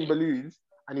shotting balloons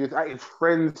and he was at his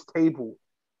friend's table.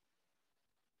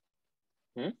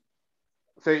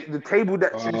 So the table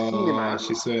that she's seen him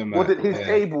at wasn't his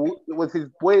table, it was his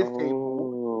boy's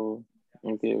table.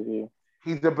 Okay.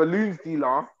 He's a balloons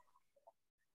dealer.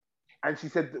 And she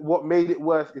said what made it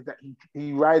worse is that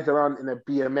he rides around in a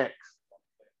BMX.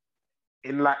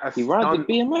 In like a He rides a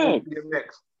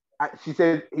BMX? She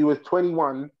said he was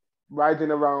 21,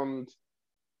 riding around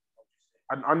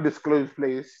an undisclosed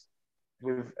place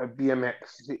with a BMX.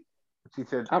 She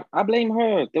said, I blame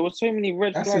her. There were so many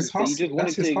red flags that you just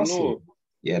wanted to ignore.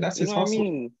 Yeah, that's his hustle. I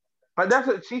mean? But that's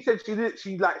what she said. She did.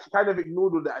 She kind of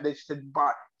ignored all that, and then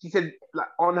she said like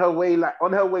on her way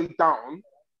down,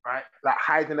 right, like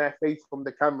hiding her face from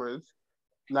the cameras,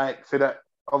 like so that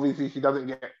obviously it doesn't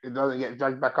get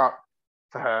dragged back up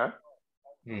to her.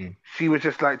 She was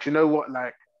just like, you know what,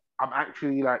 like I'm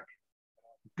actually like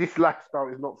this lifestyle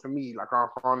is not for me. Like I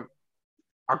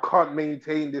can't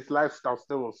maintain this lifestyle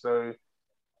still. So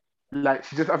like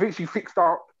I think she fixed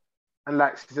up. And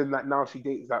like she said, like now she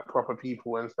dates like proper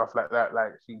people and stuff like that.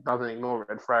 Like she doesn't ignore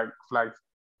red flags.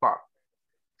 But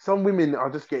some women are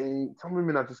just getting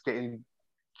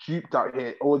duped out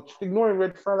here, or just ignoring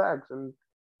red flags. And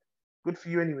good for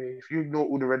you anyway. If you ignore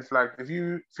all the red flags, if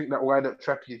you think that Wind Up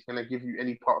Trappy is gonna give you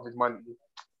any part of his money,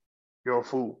 you're a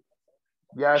fool.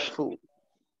 Yeah, it's a fool.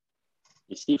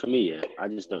 You see, for me, yeah, I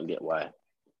just don't get where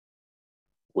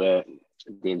the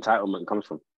entitlement comes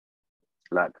from.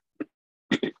 Like,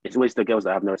 it's always the girls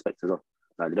that have no respect as well.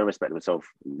 Like, they don't respect themselves.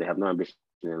 They have no ambition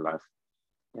in life.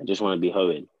 They just want to be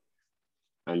hoeing.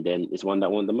 And then it's one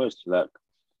that want the most. Like,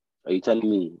 are you telling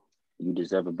me you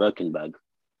deserve a Birkin bag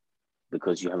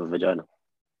because you have a vagina?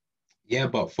 Yeah,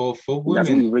 but for women, that's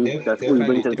what you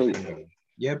bring to the table.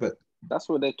 Yeah, but that's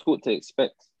what they're taught to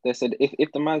expect. They said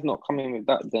if the man's not coming with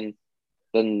that,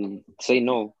 then say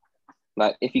no.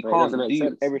 Like if you can't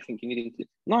do everything you need to.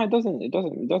 No, it doesn't. It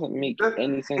doesn't make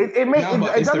any sense.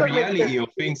 It's the reality of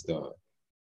things, though.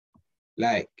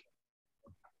 Like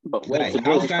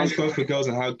how guys go for girls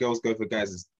and how girls go for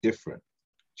guys is different.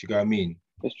 Do you know what I mean?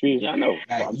 That's true. Yeah, I know.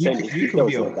 Like, you can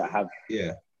be that have.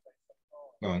 Yeah.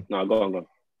 Go on. No, go on.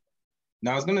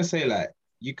 Now I was gonna say, like,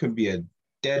 you can be a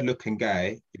dead-looking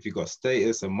guy if you got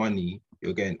status and money.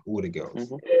 You're getting all the girls.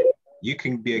 Mm-hmm. You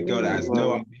can be a girl that has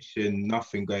no ambition,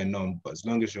 nothing going on, but as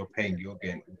long as you're paying, you're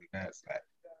getting all the guys. Like,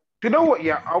 do you know what?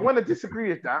 Yeah, I want to disagree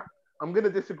with that. I'm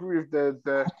gonna disagree with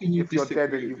the if you're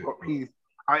dead and you've got peas.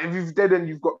 If you're dead and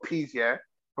you've got peas, yeah,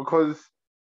 because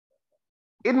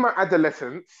in my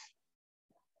adolescence,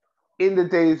 in the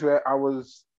days where I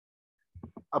was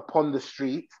upon the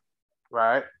street,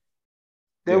 right,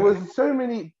 there was so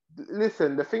many.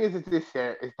 Listen, the thing is this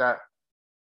here is that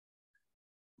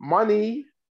money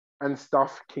and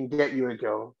stuff can get you a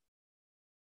girl,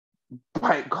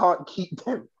 but it can't keep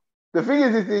them. The thing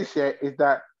is this year is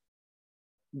that,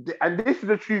 and this is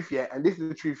the truth,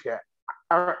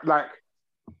 like,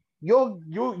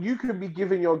 you could be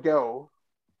giving your girl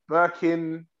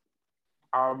Birkin,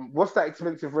 what's that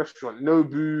expensive restaurant?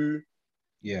 Nobu.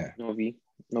 Yeah.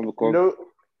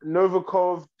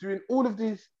 Novikov, doing all of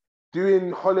these,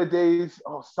 doing holidays,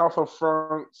 south of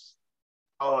France,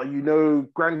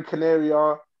 Gran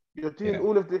Canaria. You're doing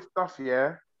all of this stuff,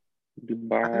 yeah?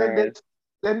 Dubai. And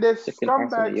then there's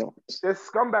scumbags. There's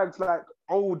scumbags like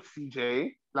old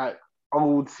CJ,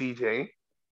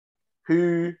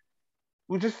 who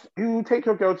will take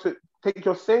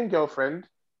your same girlfriend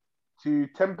to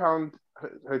 £10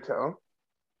 hotel.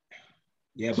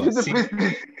 Yeah, but see, it's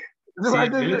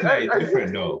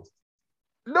different though.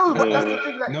 No, but that's the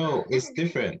thing. Like, no, it's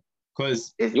different.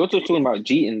 Because you're just talking about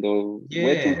cheating, though. Yeah,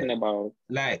 we're talking about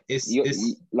like it's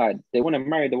like they want to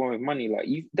marry the one with money. Like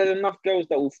there's enough girls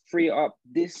that will free up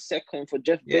this second for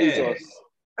Jeff Bezos.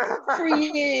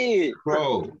 Free it,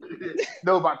 bro.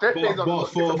 No, but Jeff Bezos.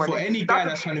 For any guy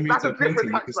that's trying to move to a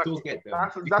painting, you can still get them.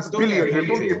 That's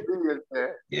billions.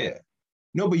 Yeah.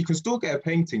 No, but you can still get a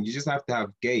painting. You just have to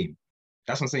have game.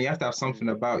 That's what I'm saying. You have to have something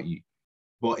about you.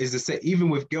 But it's the same. Even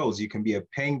with girls, you can be a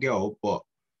paying girl, but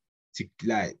to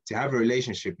have a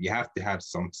relationship, you have to have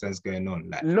some sense going on.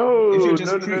 Like, if you're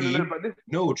just pretty,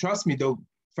 trust me though,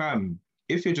 fam.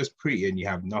 If you're just pretty and you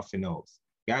have nothing else,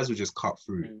 guys will just cut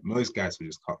through. Most guys will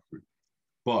just cut through.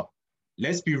 But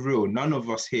let's be real, none of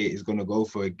us here is gonna go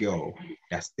for a girl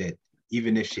that's dead,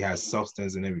 even if she has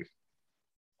substance and everything.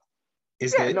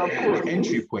 It's the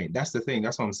entry point. That's the thing.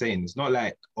 That's what I'm saying. It's not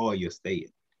like, you're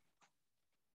staying.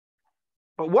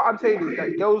 But what I'm saying is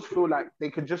that girls feel like they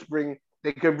can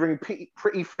bring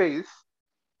pretty face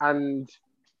and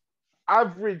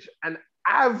average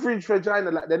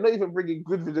vagina. Like, they're not even bringing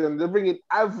good vagina. They're bringing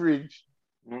average.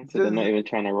 So they're not even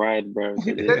trying to ride, bro.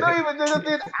 They're doing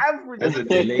average. They're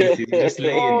just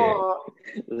laying there.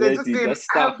 They're just doing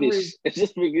starfish. It's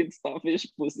just bringing starfish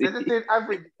pussy. They're just doing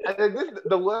average. And then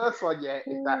the worst one, is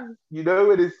that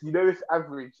it's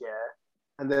average,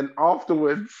 and then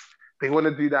afterwards they want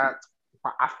to do that,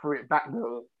 but after it back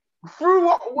though. Through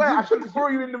what way? I should throw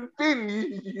you in the bin,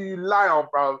 you liar,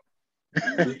 bro.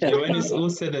 When it's all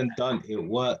said and done, it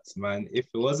works, man. If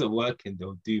it wasn't working,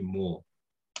 they'll do more.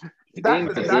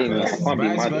 That's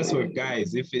vice versa with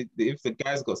guys. If the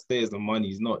guy's got status and money,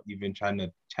 he's not even trying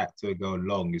to chat to a girl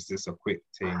long. It's just a quick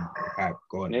thing.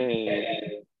 Gone.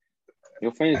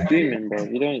 Your phone's booming, bro.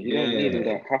 You don't need all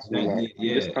that hassle. Like,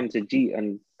 you just come to G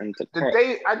and to the crack.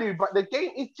 day I do, but the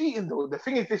game is cheating though. The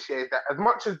thing is this year is that as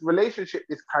much as relationship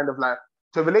is kind of like,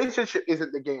 so relationship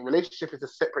isn't the game. Relationship is a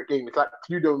separate game. It's like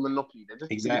Cluedo and Monopoly. They're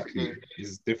just exactly.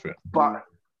 It's different. But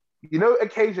you know,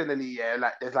 occasionally, yeah,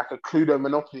 like there's like a Cluedo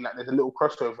Monopoly, like there's a little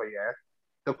crossover, yeah.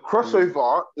 The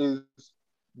crossover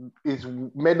is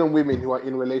men and women who are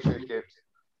in relationships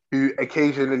who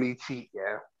occasionally cheat,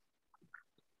 yeah.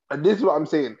 And this is what I'm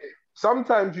saying.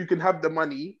 Sometimes you can have the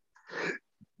money.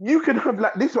 You can have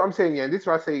like this is what I'm saying, yeah. This is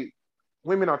why I say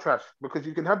women are trash because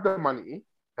you can have the money,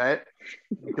 right?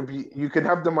 You can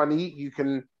have the money. You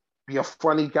can be a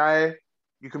funny guy.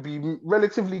 You can be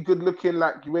relatively good looking.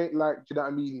 Like you ain't like, do you know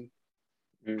what I mean?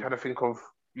 Trying to think of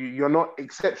you're not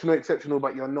exceptional,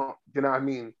 but you're not. Do you know what I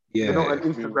mean? Yeah. You're not an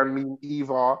Instagram meme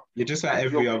either. You're just like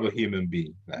every other human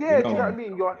being. Like, yeah, do you know what I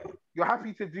mean? You're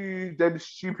happy to do them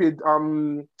stupid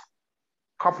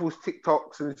couples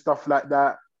TikToks and stuff like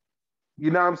that.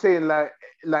 You know what I'm saying? Like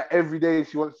every day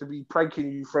she wants to be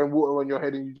pranking you, throwing water on your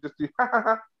head, and you just do ha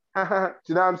ha ha ha. Do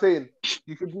you know what I'm saying?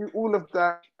 You can do all of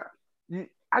that.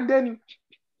 And then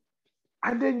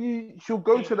she'll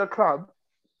go to the club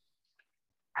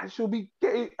and she'll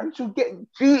get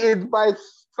cheated by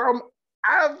some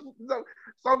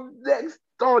next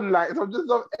don, like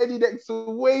some any next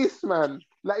waste man.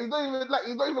 Like he's not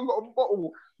even got a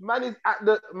bottle. Man is at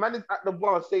the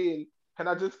bar saying, Can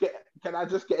I just get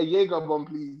a Jaeger bomb,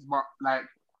 please? But like,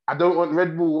 I don't want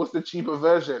Red Bull. What's the cheaper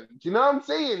version? Do you know what I'm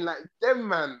saying? Like them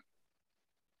man.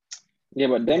 Yeah,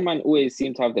 but them man always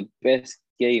seem to have the best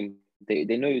game. They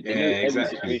know every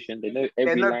situation. They know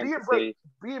every line to say.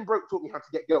 Being broke taught me how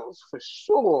to get girls for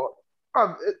sure.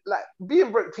 Like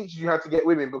being broke teaches you how to get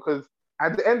women because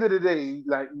at the end of the day,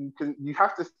 like you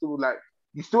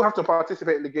still have to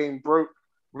participate in the game, broke,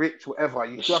 rich, whatever.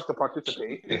 You still have to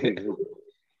participate.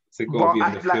 So you've got to be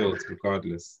in the field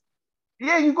regardless.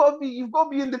 Yeah, you've got to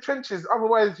be in the trenches.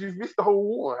 Otherwise, you've missed the whole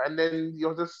war, and then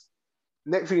you're just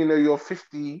next thing you know, you're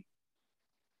 50.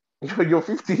 You're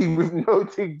 50 with no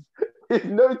things,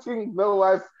 no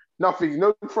wife, nothing,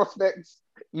 no prospects.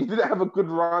 You didn't have a good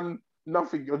run,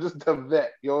 nothing. You're just a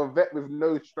vet. You're a vet with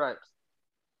no stripes.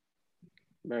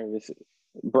 Man,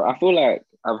 bro, I feel like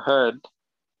I've heard.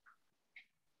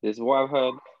 This is what I've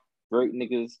heard. Broke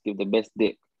niggas give the best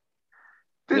dick.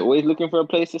 They're always looking for a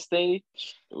place to stay.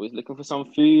 They're always looking for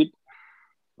some food.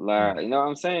 Like, you know what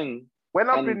I'm saying?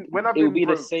 It will be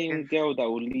the same girl that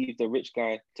will leave the rich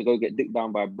guy to go get dicked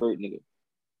down by a broke nigga.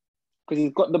 Because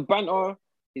he's got the banter,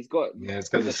 he's got the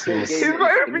sauce. He's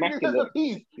got everything.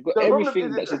 He's got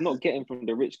everything that she's not getting from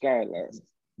the rich guy. Like,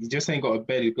 you just ain't got a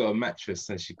bed, you've got a mattress,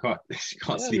 and she can't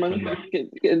sleep on that.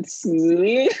 Get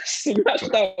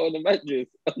smashed out on the mattress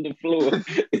on the floor.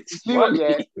 It's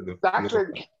funny. That's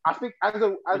I think as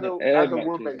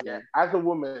a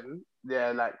woman,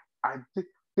 like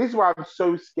this is why I'm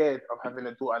so scared of having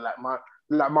a daughter. Like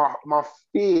my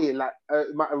fear, like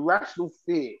my irrational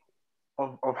fear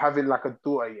of having like a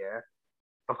daughter, yeah.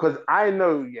 Because I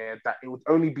know, yeah, that it would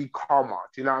only be karma.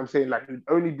 Do you know what I'm saying? Like it would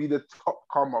only be the top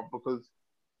karma because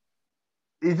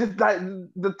it's just like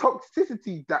the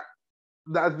toxicity that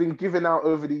has been given out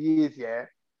over the years, yeah.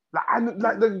 And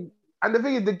the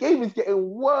thing is, the game is getting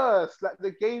worse. Like the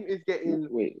game is getting.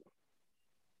 Wait.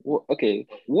 Well, okay.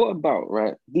 What about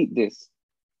right? Deep this.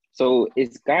 So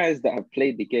it's guys that have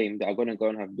played the game that are gonna go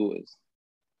and have daughters.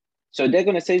 So they're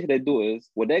gonna say to their daughters,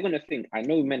 well, they're gonna think, I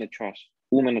know men are trash.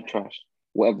 All men are trash.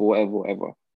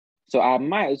 Whatever. So I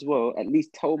might as well at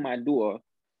least tell my daughter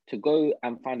to go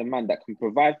and find a man that can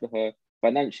provide for her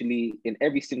financially in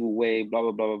every single way, blah,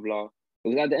 blah, blah, blah, blah.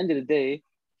 Because at the end of the day,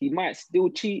 he might still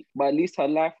cheat, but at least her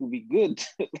life will be good.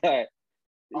 Like,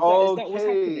 is that what's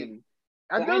happening?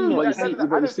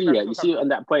 You see on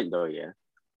that point though, yeah?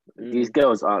 These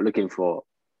girls aren't looking for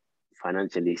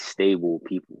financially stable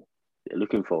people. They're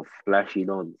looking for flashy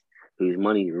dons whose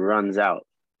money runs out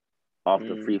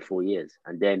after 3-4 years.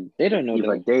 And then they don't know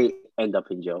either they end up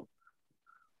in jail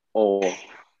or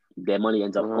their money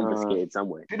ends up confiscated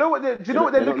somewhere. Do you know what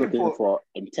they're looking for?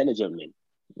 Intelligent men.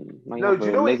 No, do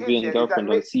you know what lesbian girlfriend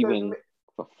on C-Wing.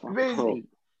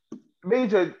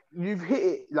 Major, you've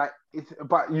hit it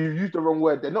but you used the wrong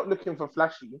word. They're not looking for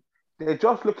flashy. They're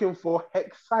just looking for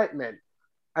excitement.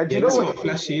 And you know what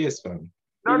flashy is, fam?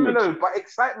 No. But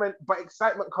excitement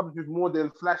comes with more than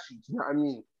flashy. Do you know what I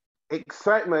mean?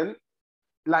 Excitement,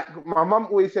 like my mum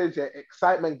always says, yeah,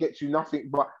 excitement gets you nothing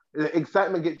but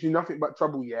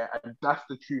trouble, yeah. And that's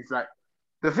the truth. Like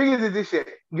the thing is this shit,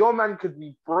 your man could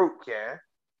be broke, yeah,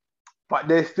 but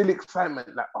there's still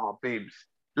excitement. Like, oh, babes.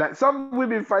 Like some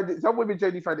women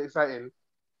genuinely find it exciting.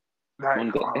 Like,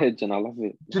 on the edge, and I love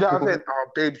it. Do you know what I'm saying? Oh,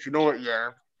 babes, you know what?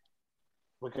 Yeah,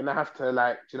 we're gonna have to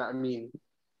like. Do you know what I mean?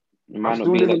 Might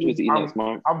not be electricity next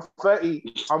month. I'm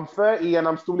 30. I'm 30, and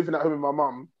I'm still living at home with my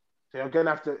mum. So I'm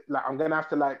gonna have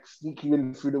to like sneak you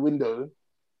in through the window. Do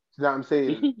you know what I'm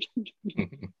saying?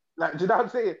 Like, do you know what I'm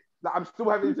saying? Like, I'm still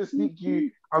having to sneak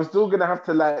you. I'm still gonna have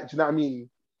to like. Do you know what I mean?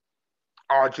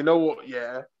 Oh, do you know what?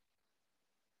 Yeah.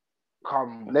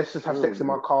 Come, let's just have sex in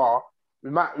my car.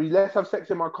 Let's have sex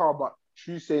in my car, but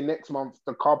Tuesday next month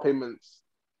the car payments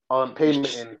aren't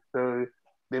paymenting, so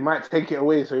they might take it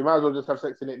away. So we might as well just have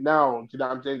sex in it now. Do you know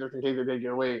what I'm saying? Just in case they take it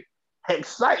away.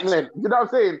 Excitement. You know what I'm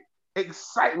saying?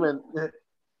 Excitement.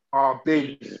 Oh,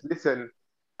 babes, listen.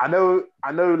 I know.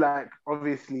 Like,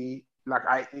 obviously, like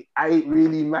I ain't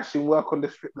really mashing work on the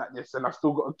script like this, and I've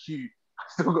still got a queue.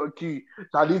 So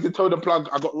I need to tell the plug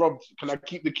I got robbed. Can I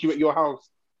keep the queue at your house?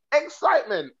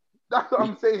 Excitement. That's what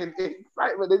I'm saying.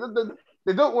 Excitement.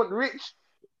 They don't want rich.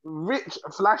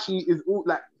 Flashy is all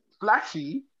like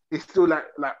flashy is still like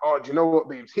oh, do you know what,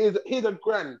 babes? Here's a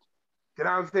grand. Do you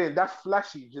know what I'm saying? That's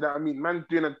flashy. Do you know what I mean? Man's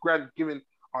doing a grand, giving.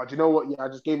 Oh, do you know what? Yeah, I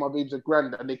just gave my babes a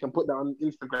grand, and they can put that on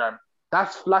Instagram.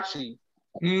 That's flashy.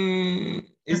 You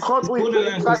can't always put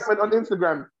excitement on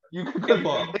Instagram.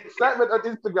 Excitement on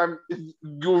Instagram is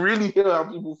you'll really hear how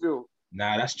people feel.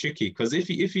 Nah, that's tricky. Because if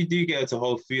you do get her to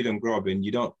hold food and grub and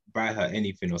you don't buy her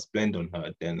anything or spend on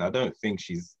her, then I don't think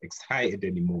she's excited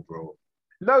anymore, bro.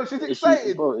 No, she's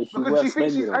excited because she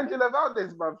thinks she's Angela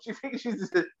Valdez, bruv. She thinks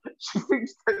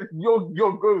that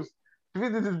you're Ghost. She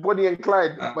thinks this is Bonnie and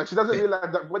Clyde, but she doesn't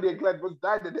realize that Bonnie and Clyde both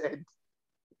died at the end.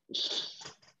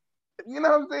 You know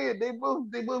what I'm saying? They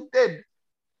both dead.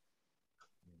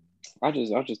 I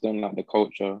just don't like the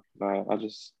culture. Like I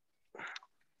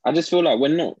just feel like we're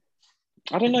not.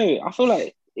 I don't know. I feel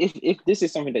like if this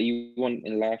is something that you want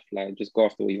in life, like just go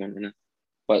after what you want, you know?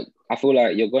 But I feel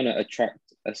like you're gonna attract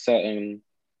a certain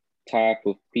type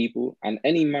of people, and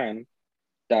any man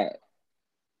that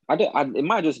it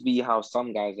might just be how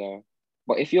some guys are.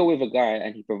 But if you're with a guy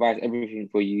and he provides everything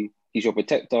for you, he's your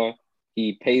protector,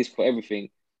 he pays for everything,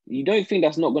 you don't think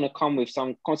that's not gonna come with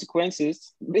some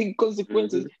consequences, big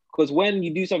consequences? Because when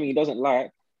you do something he doesn't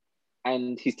like,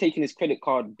 and he's taking his credit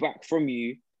card back from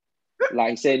you.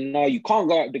 Like he said, no, you can't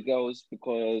go out with the girls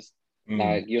because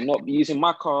like you're not using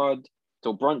my card,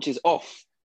 so brunch is off.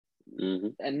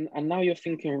 And now you're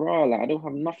thinking, raw, like I don't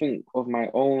have nothing of my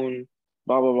own,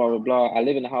 blah, blah, blah, blah, blah. I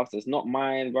live in a house that's not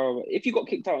mine, blah, blah, blah. If you got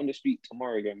kicked out on the street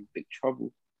tomorrow, you're in big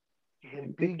trouble.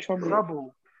 Big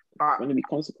trouble. There's going to be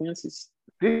consequences.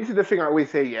 This is the thing I always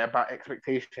say, yeah, about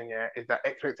expectation, yeah, is that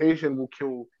expectation will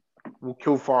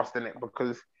kill fast, innit?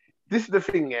 Because this is the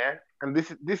thing, yeah, and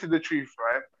this is the truth,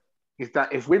 right? Is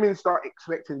that if women start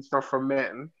expecting stuff from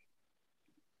men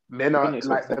are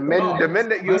like the men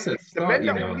that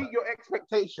will meet your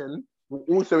expectation will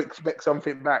also expect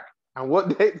something back, and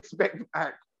what they expect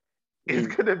back is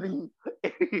gonna be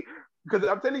because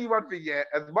I'm telling you one thing, yeah.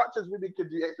 As much as women can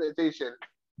do expectation,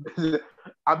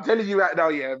 I'm telling you right now,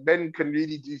 yeah, men can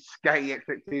really do scatty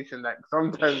expectation. Like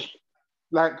sometimes,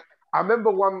 like I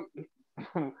remember one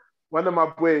of my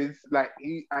boys, like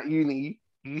at uni.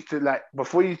 He used to like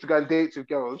before he used to go on dates with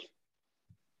girls,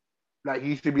 like he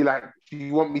used to be like, do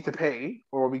you want me to pay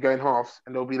or are we going halves?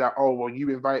 And they'll be like, oh well, you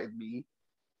invited me,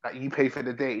 like you pay for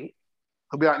the date.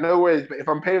 He'll be like, no worries, but if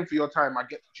I'm paying for your time, I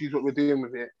get to choose what we're doing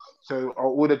with it. So I'll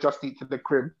order Just Eat to the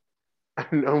crib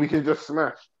and we can just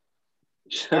smash.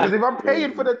 Because if I'm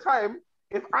paying for the time,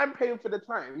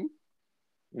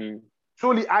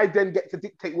 surely I then get to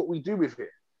dictate what we do with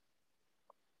it.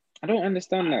 I don't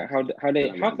understand that.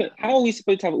 How are we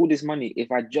supposed to have all this money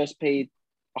if I just paid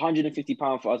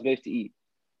 £150 for us both to eat?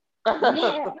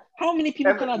 How many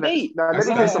people can I date? That's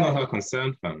not her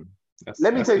concern, fam.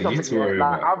 Let me tell you something.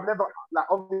 Like I've never, like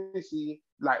obviously,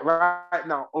 like right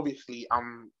now, obviously,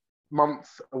 I'm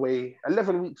months away,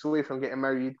 11 weeks away from getting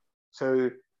married. So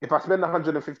if I spend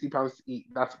 £150 to eat,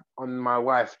 that's on my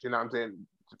wife. Do you know what I'm saying?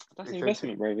 That's an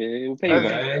investment, bro. It will pay you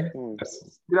back. You know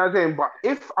what I'm saying? But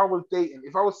if I was dating,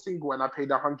 if I was single and I paid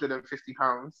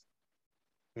 £150,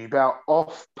 you better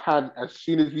off pan as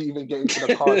soon as we even get into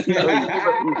the car.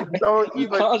 You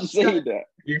can't say that.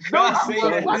 You can't say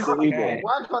that. Why can't I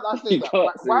say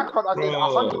that? Why can't I say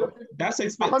that? That's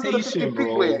expectation,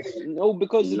 bro. No,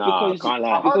 because can't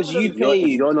lie. Because you paid.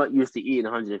 You're not used to eating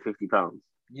 £150.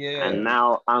 Yeah. And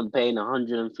now I'm paying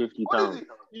 £150.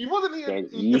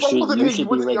 You should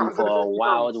be ready for a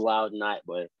wild night,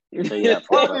 boy. Honestly, you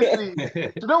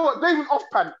know what? They even off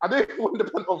pan. I don't even want the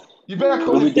pan off. You better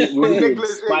call we'll be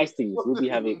spice things.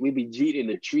 We'll be cheating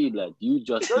the tree, blood. You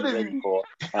just be ready for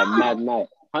a mad night.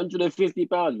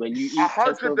 £150 when you eat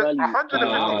Tesco value.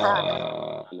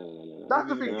 £150. No. That's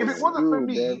the thing. If it wasn't for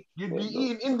me, you'd be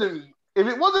eating Indomie. If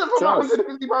it wasn't for my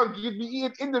 £150, you'd be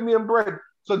eating Indomie and bread.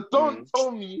 So don't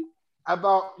tell me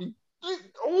about.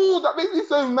 Oh, that makes me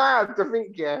so mad to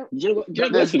think. Yeah.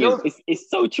 It's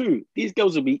so true. These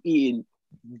girls will be eating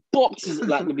boxes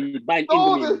they'll be buying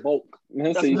Indomie in bulk.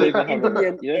 So you don't even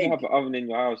have an oven in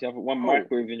your house. You have one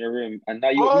microwave in your room, and now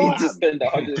you need to spend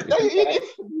 £150.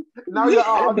 Now you're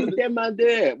out. Them man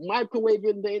there,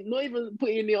 microwaving there, not even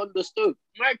putting it on the stove,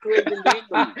 microwaving the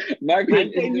Indomie.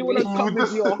 And then you want to come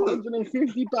with your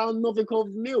 £150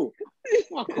 Novikov meal?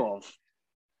 Fuck off.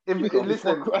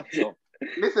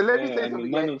 Listen, let me say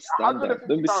something. £150.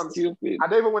 I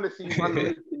don't even want to see you run the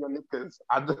in your knickers.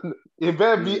 It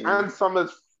better be Ann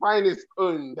Summers' finest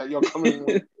own that you're coming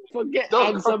with. Forget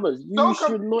Ann Summers. You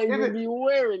should not even be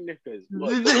wearing knickers.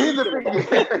 Here's the thing.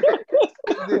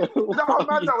 Is that how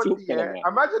mad that would be? Yeah?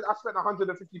 Imagine I spent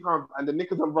 £150 and the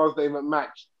knickers and bras don't even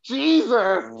match. Jesus!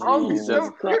 I'll be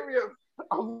so serious.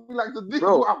 I'll be like, this is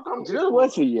what I've come to. You know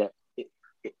what's for you?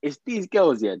 It's these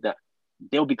girls that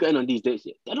they'll be going on these dates.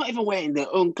 They're not even wearing their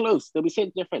own clothes. They'll be saying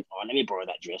to their friends, "Oh, let me borrow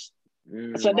that dress."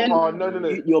 So then, no.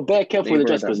 You're bare careful with the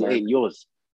dress because it ain't yours.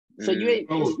 So you ain't.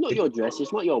 It's not your dress.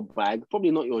 It's not your bag.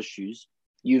 Probably not your shoes.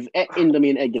 You've ate Indomie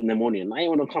and egg in the morning. I ain't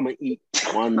want to come and eat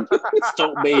one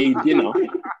Salt Bay dinner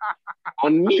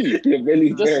on me. Your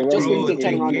belly's just need to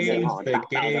turn around and say, the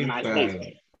game,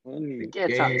 the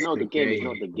game is not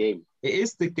the game. It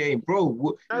is the game,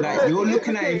 bro. Like you're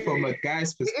looking at it from a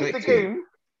guy's perspective. It's the game.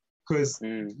 Because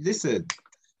listen,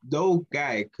 no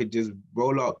guy could just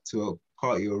roll up to a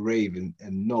party or rave and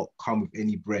not come with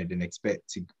any bread and expect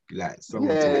to someone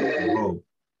to take you home.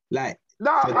 Like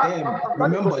for them,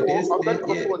 remember this. I've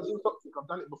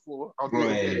done it before.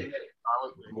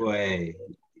 Boy.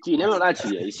 See, never lie to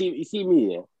you. You see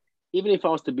me, yeah. Even if I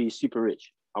was to be super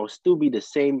rich, I would still be the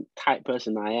same type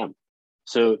person I am.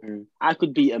 So I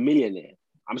could be a millionaire.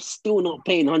 I'm still not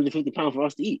paying £150 for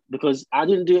us to eat because I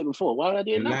didn't do it before. Why would I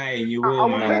do it now? Lying, you will,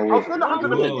 man. I'll spend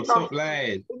 £150. Stop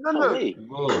lying. No.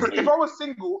 If I was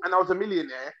single and I was a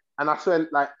millionaire and I spent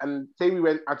and say we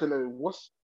went, I don't know,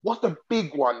 what's the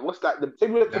big one? What's that? Say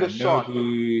we went to the Shard.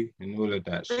 And all of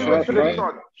that.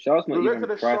 Shard's not even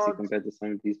pricey compared to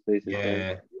some of these places.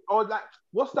 Yeah. Or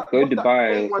what's that? Go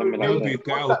Dubai or something like that.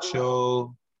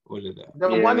 Gaucho, all of that. The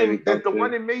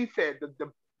one in Mayfair,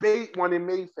 the big one in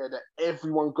Mayfair that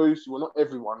everyone goes to. Well, not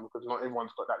everyone, because not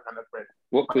everyone's got that kind of bread.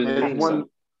 What cuisine?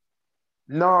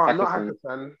 No, not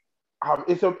Hakkasan.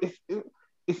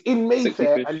 It's in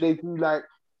Mayfair, and they do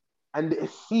and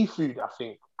it's seafood. I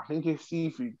think it's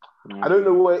seafood. I don't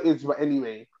know what it is, but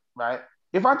anyway, right?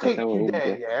 If I take you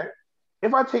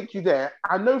there,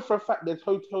 I know for a fact there's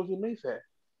hotels in Mayfair.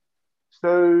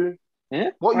 So.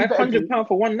 Yeah, £500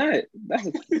 for one night. That's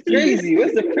crazy.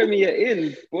 Where's the Premier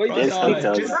Inn, boy? Just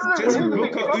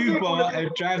book an Uber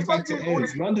and drive back to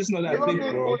Ends. London's not that big,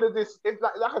 bro.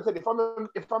 Like I said, if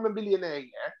I'm a millionaire,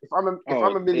 if I'm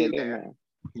a millionaire,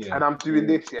 and I'm doing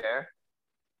this,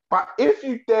 but if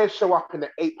you dare show up in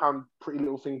an £8 Pretty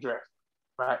Little Thing dress,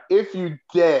 right? If you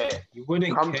dare, you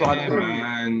wouldn't care,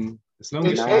 man. As long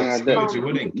as good, you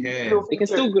wouldn't care. It can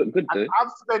still good though.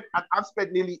 I've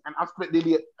spent nearly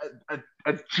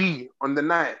a G on the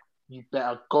night. You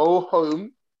better go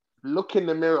home, look in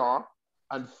the mirror,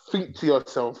 and think to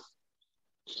yourself.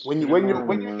 When you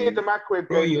hear the microwave,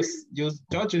 bro, you're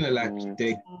judging it like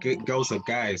they girls are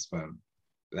guys, fam.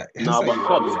 Like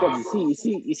you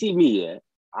see me, yeah.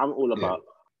 I'm all about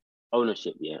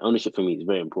ownership. Yeah, ownership for me is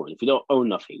very important. If you don't own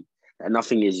nothing, and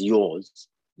nothing is yours.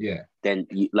 Yeah. Then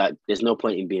there's no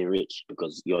point in being rich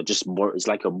because you're just it's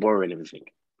like you're borrowing everything.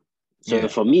 So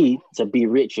for me to be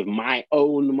rich with my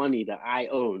own money that I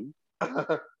own,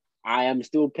 I am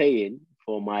still paying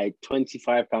for my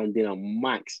 £25 dinner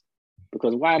max.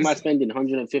 Because why am I spending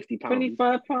 £150?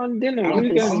 £25 dinner. I'm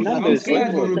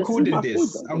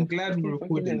glad we're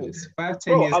recording this.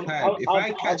 5-10 years time. If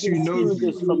I catch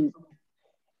you,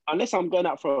 unless I'm going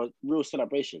out for a real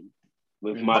celebration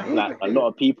with a lot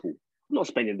of people. I'm not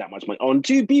spending that much money on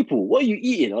 2 people. What are you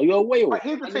eating? Are you a whale?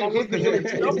 Here's the thing.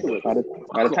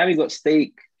 By the time you got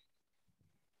steak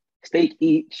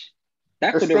each,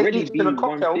 that could already be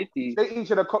 £150. Steak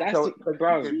each in a cocktail.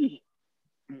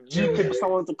 You can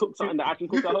someone to cook something that I can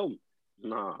cook at home.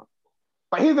 Nah.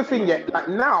 But here's the thing, like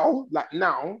now,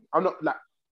 I'm not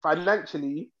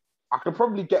financially. I could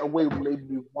probably get away with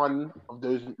maybe one of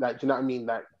those. Do you know what I mean?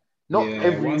 Not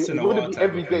once in a while,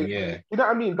 every day. Yeah. You know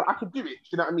what I mean? But I could do it.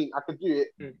 You know what I mean? I could do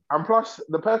it. And plus,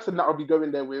 the person that I'll be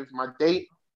going there with, my date,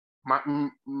 my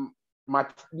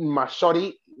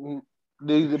shoddy,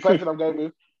 the person I'm going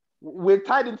with, we're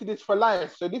tied into this for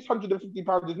life. So this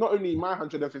 £150 is not only my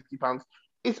 £150,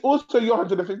 it's also your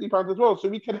 £150 as well. So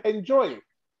we can enjoy. Do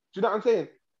you know what I'm saying?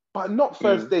 But not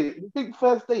first date. You think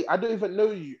first date, I don't even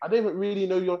know you. I don't even really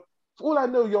know your. For all I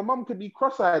know, your mum could be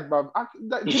cross-eyed, bruv.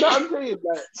 Do you know what I'm saying?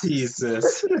 Like,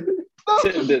 Jesus.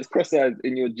 There's cross-eyed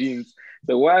in your genes.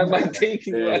 So why am I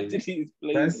taking you out to these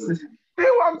places? You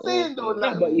know what I'm saying though?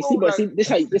 Like, but you see,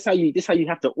 this how you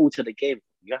have to alter the game.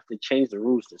 You have to change the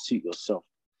rules to suit yourself.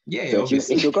 Yeah, so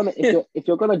obviously. if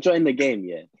you're gonna join the game,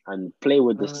 and play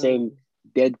with the same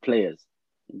dead players,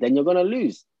 then you're gonna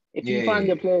lose. If you find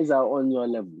the players are on your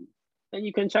level, then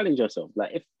you can challenge yourself.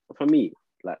 Like if for me,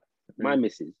 like my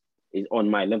missus is on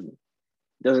my level.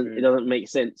 It doesn't make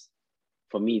sense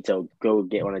for me to go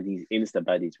get one of these Insta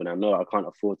baddies when I know I can't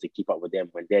afford to keep up with them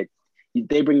when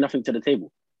they bring nothing to the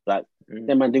table. Like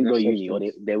them man didn't go uni, or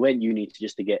they went uni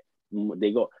to get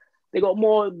they got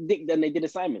more dick than they did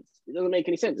assignments. It doesn't make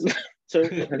any sense. So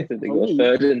they got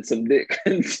third and some dick.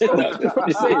 That's what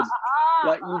I'm saying.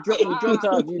 Like you dropped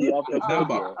out of uni after third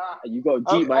year, and you got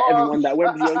G by everyone that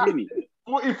went to your uni.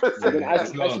 40%.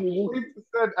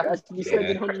 Actually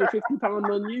spending £150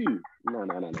 on you. No.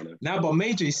 Nah, but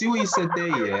Major, you see what you said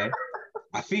there, yeah?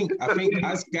 I think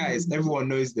as guys, everyone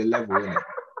knows the level, innit?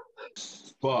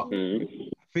 But I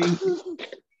think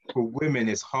for women,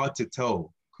 it's hard to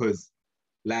tell because,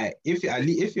 like, if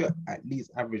you're at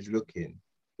least average looking,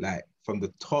 like from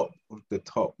the top of the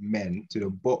top men to the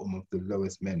bottom of the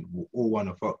lowest men will all want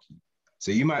to fuck you.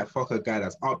 So you might fuck a guy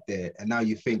that's up there, and now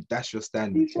you think that's your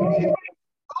standard. I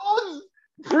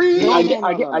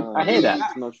hear that,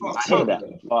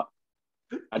 but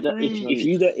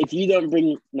if you don't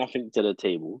bring nothing to the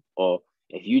table, or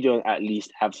if you don't at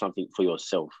least have something for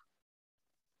yourself,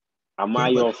 am I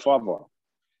your father?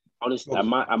 Honestly,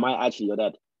 am I actually your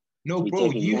dad? No,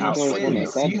 bro, you have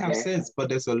sense. You have sense, but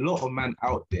there's a lot of men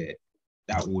out there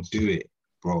that will do it,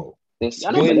 bro. There's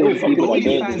spoiled people that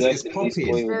don't deserve is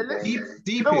popping.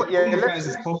 Deep OnlyFans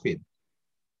is popping.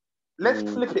 Let's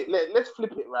flip it. Let's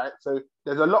flip it, right? So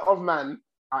there's a lot of men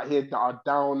out here that are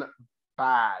down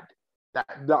bad.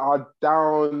 That are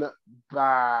down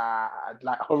bad,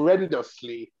 like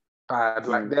horrendously bad.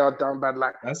 Like they are down bad.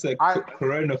 Like that's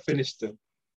Corona finished them.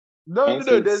 No.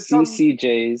 There's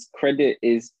CCJ's credit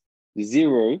is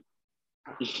 0.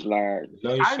 Like,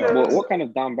 what kind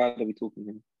of down bad are we talking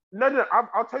here? No.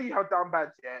 I'll tell you how down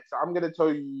bad. Yeah. So I'm gonna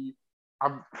tell you.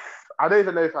 I don't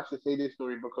even know if I should say this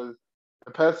story because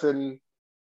the person,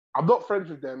 I'm not friends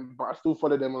with them, but I still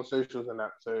follow them on socials and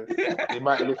that. So they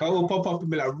might look. I will pop up and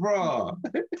be like, "Raw,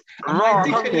 I'm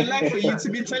taking your life for you to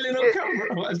be telling on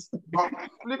camera." But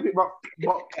flip it, but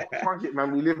fuck it,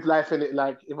 man. We live life in it.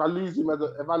 Like if I lose him as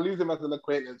an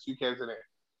acquaintance, who cares in it?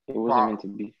 It wasn't meant to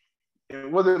be.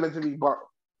 It wasn't meant to be. But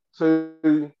so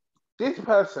this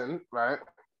person, right,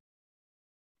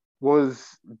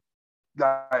 was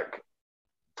like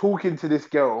talking to this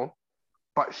girl,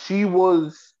 but she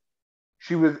was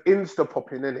Insta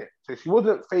popping in it. So she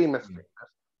wasn't famous,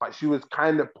 but she was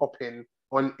kind of popping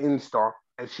on Insta.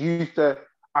 And she used to,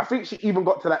 I think she even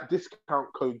got to that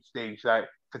discount code stage, like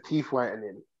for teeth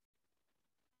whitening.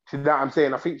 See that I'm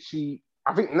saying? I think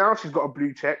now she's got a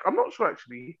blue check. I'm not sure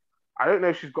actually. I don't know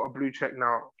if she's got a blue check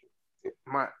now. It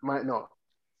might not.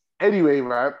 Anyway,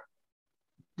 right?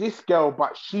 This girl,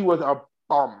 but she was a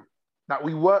bum. That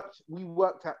we worked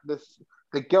at this.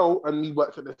 The girl and me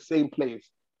worked at the same place.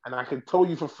 And I can tell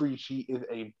you for free, she is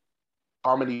a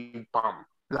bummity bum.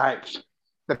 Like,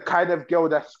 the kind of girl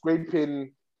that's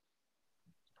scraping,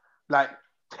 like,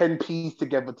 10p's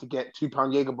together to get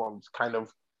 £2 Jaeger bombs, kind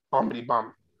of bummity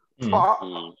bum. But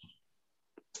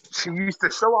she used to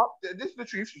show up, this is the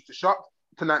truth, she used to show up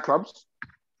to nightclubs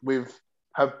with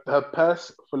her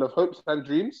purse full of hopes and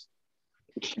dreams.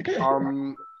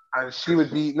 And she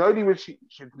would be, not only would she'd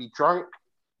be drunk,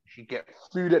 she'd get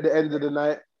food at the end of the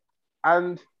night,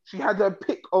 and she had a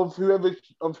pick of whoever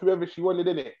she wanted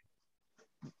in it.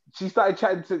 She started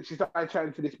chatting to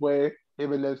this boy.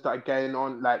 Him and then started getting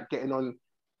on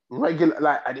regular.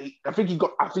 Like I think he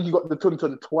got the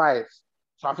tun twice.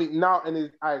 So I think now in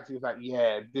his eyes he was like,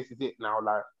 yeah, this is it now.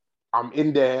 Like I'm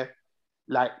in there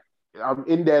like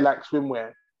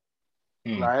swimwear,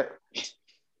 right?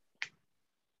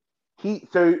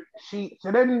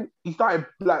 Then he started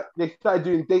they started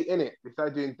doing date in it. They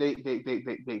started doing date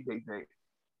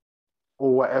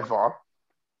or whatever.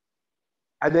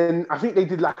 And then I think they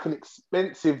did like an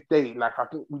expensive date. Like I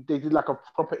think they did like a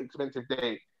proper expensive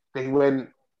date. They went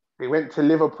to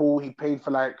Liverpool. He paid for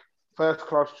like first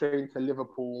class train to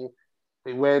Liverpool.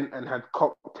 They went and had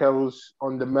cocktails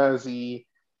on the Mersey,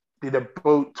 did a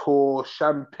boat tour,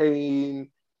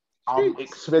 champagne.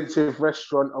 expensive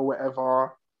restaurant or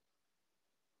whatever.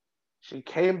 She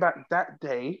came back that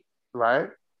day, right?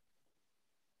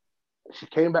 She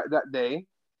came back that day.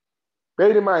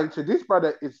 Bear in mind, so this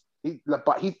brother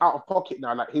but he's out of pocket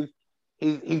now. Like he's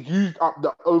used up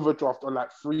the overdraft on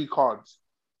like 3 cards.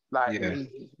 Like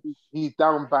he's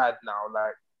down bad now.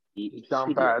 Like he's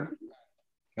down bad.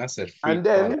 That's a free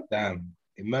card. Damn.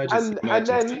 Emergency. And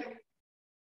then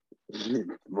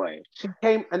right. She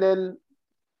came, and then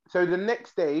so the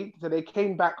next day, so they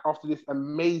came back after this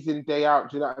amazing day out.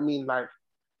 Do you know what I mean? Like,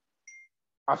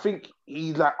 I think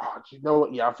he's like, oh, do you know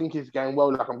what? Yeah, I think it's going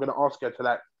well. Like, I'm gonna ask her to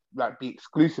like be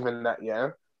exclusive in that. Yeah.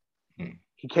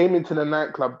 He came into the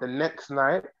nightclub the next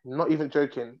night. Not even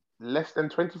joking. Less than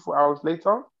 24 hours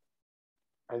later,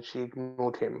 and she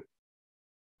ignored him.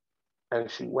 And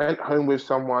she went home with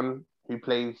someone who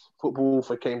plays football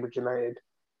for Cambridge United.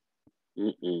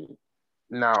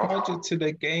 Now, charge it to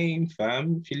the game,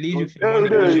 fam. If you leave it for no,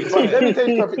 but let me tell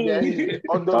you something. Yeah,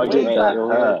 on the way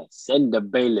back, send the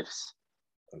bailiffs.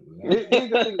 Here's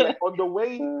the thing, like, on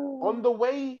the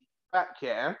way back,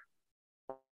 yeah.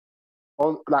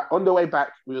 On the way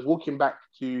back, we was walking back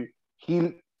to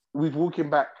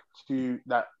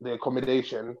that the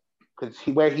accommodation because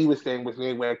where he was staying was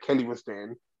near where Kelly was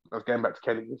staying. I was going back to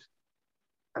Kelly's,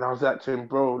 and I was like to him,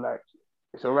 bro, like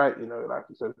it's all right, you know, like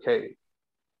it's okay.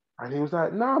 And he was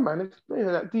like, nah, man, it's not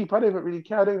even that deep. I don't even really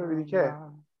care. I don't even really care.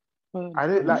 I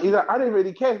don't like. He's like, I don't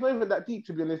really care. It's not even that deep,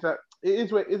 to be honest. Like, it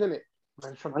is what, isn't it?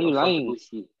 Man, why are you lying?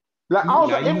 Like I was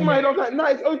like in my head, I was like, no,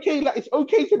 it's okay. Like it's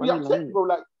okay to be upset, bro.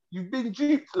 Like you've been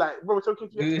duped. Like bro, it's okay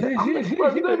to be upset. Like, bro,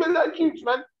 he's not even that duped,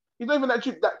 man. He's not even that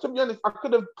duped. That to be honest, I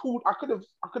could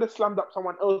have slammed up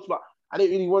someone else, but I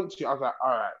didn't really want to. I was like,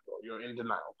 all right, bro, you're in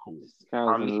denial. Cool.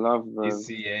 I'm in love, bro.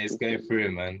 It's going through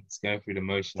it, man. It's going through the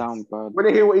motions. Down bad. Want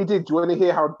to hear what he did? Do you want to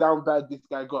hear how down bad this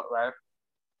guy got, right?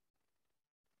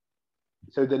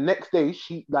 So the next day,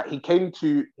 he came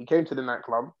to the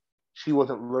nightclub. She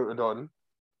wasn't rotated on.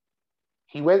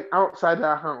 He went outside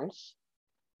her house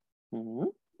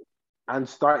and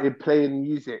started playing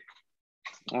music.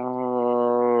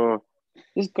 Oh,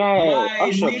 this guy,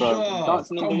 Usher, bro,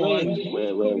 dancing in the rain.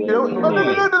 Where?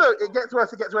 No. It gets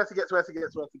worse.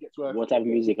 What type of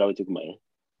music are we talking about?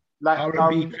 Like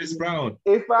R&B, Chris Brown.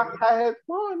 If I had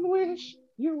one wish,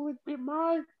 you would be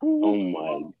my fool. Oh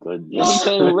my goodness.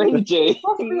 Ray J.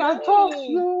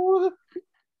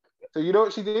 So you know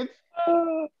what she did?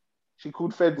 She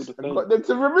called feds and got them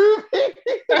to remove it.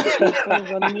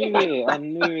 I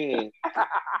knew it.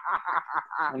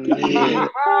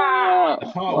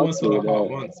 Heart wants what the heart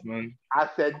wants, man. I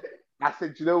said,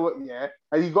 you know what? Yeah,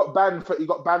 and he got banned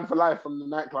for life from the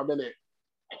nightclub, innit?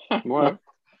 What?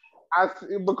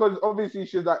 Because obviously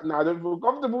she's like, nah, I don't feel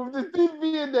comfortable with this dude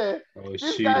being there.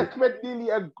 This guy spent nearly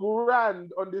 $1,000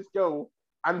 on this girl,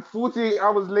 and 48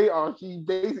 hours later, she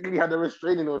basically had a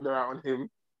restraining order out on him.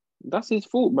 That's his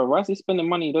fault, bro. Why is he spending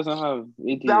money he doesn't have?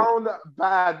 Idiot. Down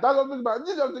bad. That's what I'm talking about.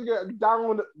 This is to get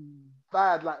down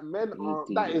bad. Like men are.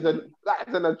 That is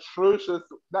an atrocious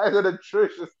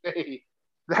day.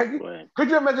 Like, could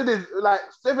you imagine this? Like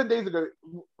 7 days ago,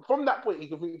 from that point, he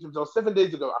could think to himself, 7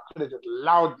 days ago, I could have just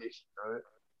allowed this. You know?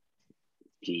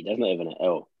 Gee, that's not even an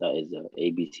L. That is a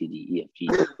A B C D E F G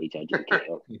H I J K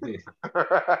L.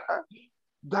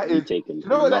 That is. You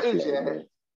know what that is? Yeah.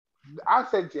 I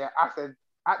said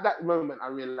at that moment I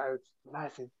realized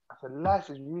life is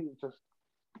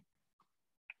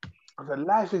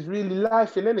really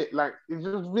life, innit? Like it's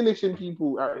just finishing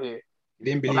people out here. You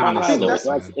didn't believe in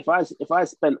yourself. If I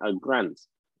spent $1,000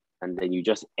 and then you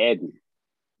just aired me,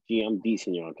 gee, I'm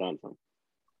decent your account, fam.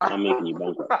 I'm making you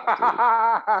bankrupt.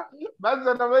 That's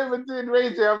what I'm even doing,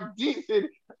 Ray J. I'm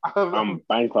decent. I'm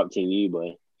bankrupting you,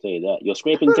 boy. Tell you that. You're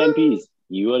scraping 10p's.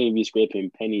 You won't even be scraping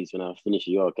pennies when I finish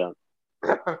your account.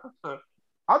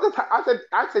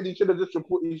 I said he should have just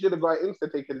reported. He should have got her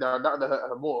Insta taken down. That would have hurt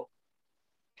her more.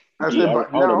 I would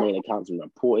have made accounts and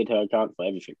reported her account for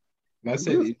everything. I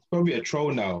said it's probably a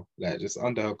troll now, like just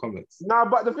under her comments. No,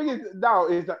 but the thing is now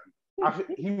is that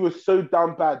he was so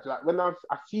down bad. Like when I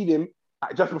seen him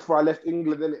like, just before I left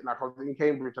England, innit? Like I was in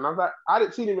Cambridge, and I was like, I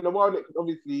hadn't seen him in a while. Because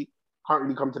obviously can't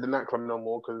really come to the nightclub no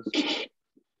more because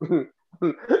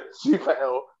super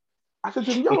ill. I said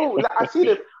to him, yo, like, I seen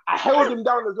him. I held him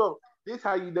down as well. This is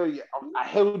how you know, yeah. I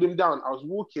held him down. I was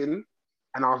walking,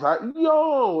 and I was like,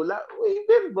 yo, like, where you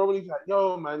been, bro? And he's like,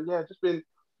 yo, man, yeah, just been.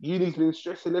 Uni's been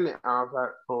stressing, innit? And I was like,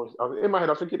 oh, I was in my head,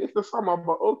 I was thinking, it's the summer,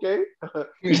 but okay.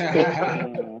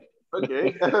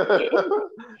 Okay.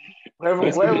 wherever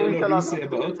we tell us.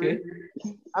 Okay.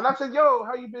 And I said, yo,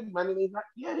 how you been, man? And he's like,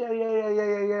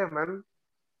 yeah, man.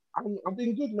 I've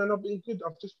been good, man. I've been good.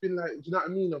 I've just been like, do you know what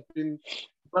I mean? I've been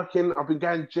working. I've been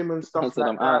going gym and stuff like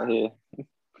I'm that. out here.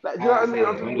 Like, do you know what I mean?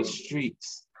 On the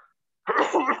streets.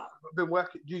 I've been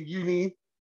working, uni,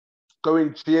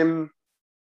 going gym.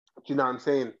 Do you know what I'm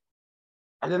saying?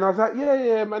 And then I was like,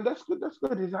 yeah, man, that's good.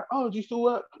 He's like, oh, do you still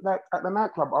work like at the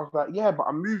nightclub? I was like, yeah, but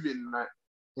I'm moving like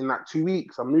in like 2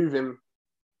 weeks. I'm moving.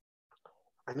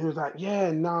 And he was like,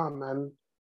 yeah, nah, man,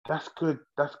 that's good.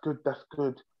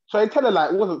 So I tell her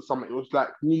like it wasn't summer, it was like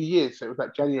New Year's, so it was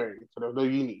like January, so there was no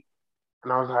uni.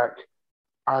 And I was like,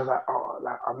 oh,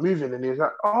 like I'm moving, and he was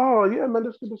like, oh yeah, man,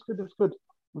 that's good. He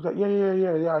was like, yeah,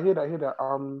 I hear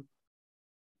that.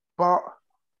 But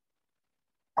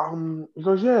he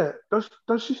goes, yeah,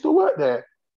 does she still work there?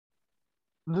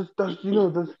 Does he's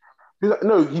like,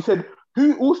 no, he said,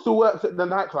 who also works at the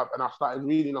nightclub? And I started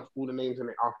reading off all the names in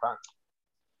it. I was like,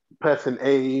 person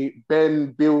A,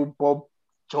 Ben, Bill, Bob,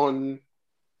 John,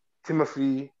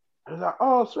 Timothy. I was like,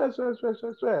 oh, swear.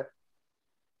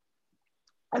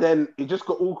 And then it just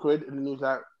got awkward, and then he was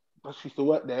like, does she still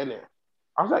work there, innit?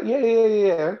 I was like,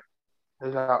 yeah. And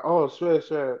he's like, oh, swear.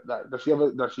 Like, does she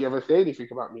ever say anything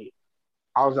about me?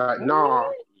 I was like, nah,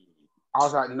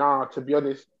 to be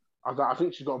honest. I was like, I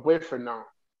think she's got a boyfriend now.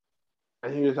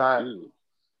 And he was like,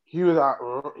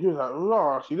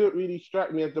 raw, she didn't really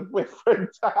strike me as the boyfriend.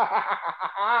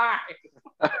 I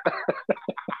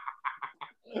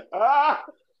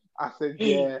said,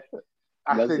 yeah.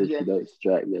 I said, yeah. Don't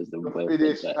strike me as the boyfriend.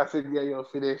 Finished. I said, yeah, you're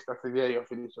finished. You're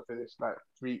finished. Like,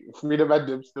 three of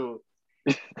them still.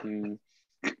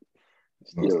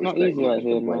 It's not easy out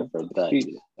here, man.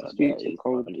 Streets are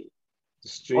cold.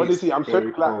 Honestly, I'm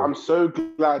so glad. I'm so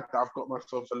glad that I've got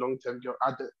myself a long-term job.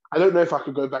 I don't know if I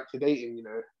could go back to dating. You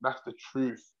know, that's the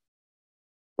truth.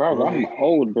 Bro, I'm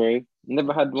old, bro.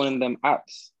 Never had one of them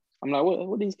apps. I'm like, what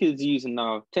are these kids using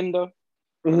now? Tinder?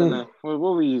 I don't know. What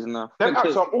are we using now? Them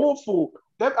apps are awful.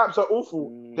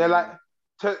 They're like,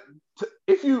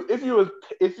 if you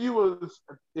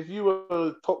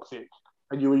were toxic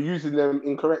and you were using them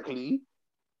incorrectly.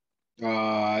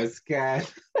 Oh, it's scared.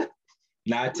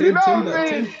 Nah,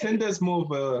 Tinder's more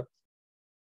of a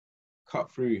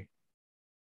cut through.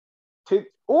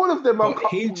 All of them are cut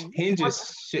through. Hinge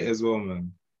is shit as well,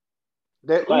 man.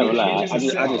 I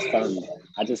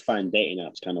just find dating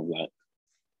apps kind of like,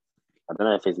 I don't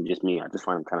know if it's just me. I just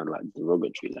find them kind of like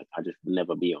derogatory. Like I just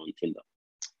never be on Tinder.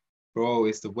 Bro,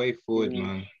 it's the way forward,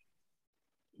 man.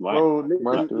 Why?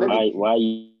 Why are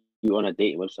you on a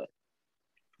dating website?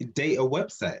 Date a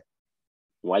website.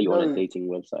 Why are you on a dating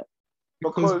website?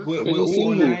 Because we're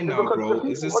all online now, bro.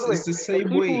 It's the same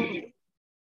way.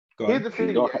 Here's the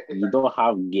thing. You don't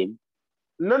have game.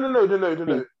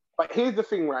 No. But here's the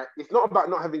thing, right? It's not about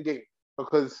not having game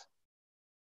because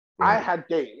I had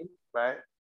game, right?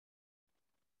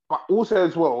 But also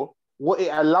as well, what it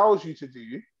allows you to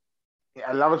do, it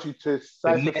allows you to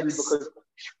cipher through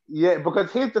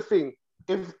because here's the thing.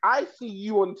 If I see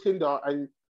you on Tinder and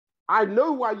I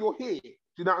know why you're here, do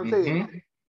you know what I'm saying?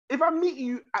 If I meet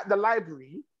you at the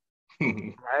library,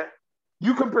 right,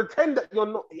 you can pretend that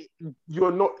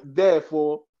you're not there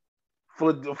for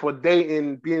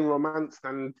dating, being romanced,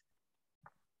 and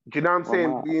do you know what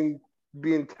I'm saying?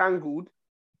 Being tangled.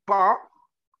 But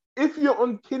if you're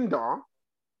on Tinder,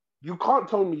 you can't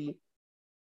tell me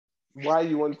why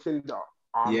you on Tinder.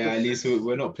 At least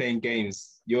we're not playing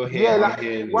games. You're here. Yeah,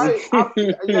 here. Man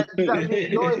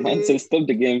said stop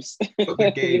the games. Stop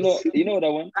the games. you know what I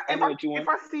want. I know what you want.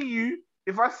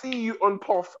 If I see you on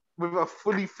POF with a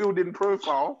fully filled in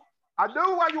profile, I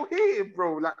know why you're here,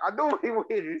 bro. Like I know why you're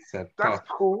here. That's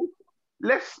cool.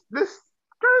 Let's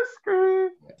go.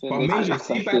 But Major,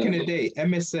 see back in the day,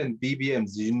 MSN,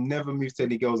 BBMs, you never moved to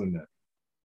any girls in there.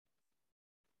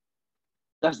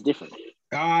 That's different.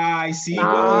 I see.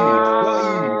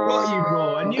 Got you,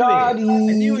 bro. I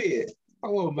knew it.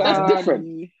 Oh man, that's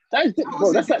different.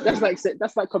 Bro.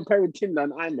 That's like comparing Tinder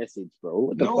and iMessage,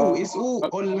 bro. No, it's all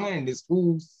online. It's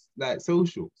all like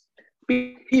socials.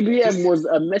 BBM was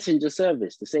a messenger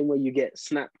service, the same way you get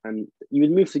Snap, and you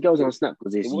would move to girls on Snap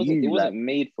because it wasn't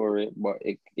made for it, but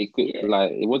it could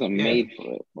it wasn't made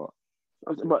for it.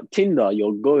 But Tinder,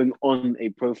 you're going on a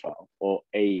profile or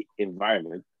a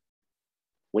environment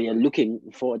when you're looking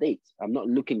for a date. I'm not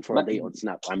looking for a date on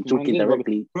Snap. I'm talking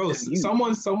directly. Bro,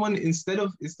 someone instead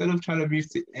of trying to move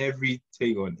to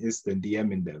everything on Insta,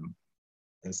 DMing them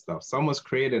and stuff, someone's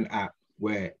created an app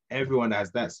where everyone that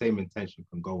has that same intention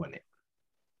can go on it.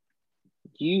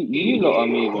 You lot are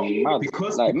moving mad.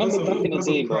 Because remember back in the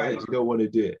day, right? You don't want to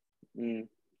do it.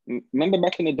 Remember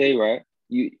back in the day, right?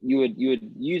 You would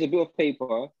use a bit of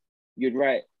paper. You'd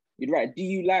write, do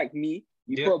you like me?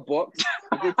 You put a box,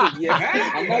 And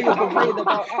now you're complaining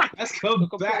about app. Let's come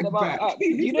back.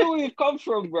 You know where we've come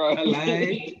from, bro.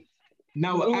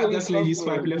 Now that's when you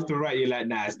swipe left or right, you're like,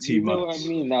 nah, it's too much. You know what I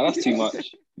mean? Nah, that's too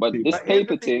much. But this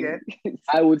paper thing,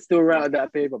 I would still write on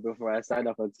that paper before I sign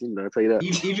up on Tinder. I'll tell you that.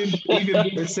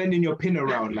 Even sending your pin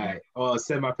around, like,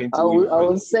 send my pin to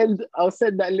I'll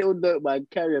send that little note by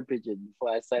carrier pigeon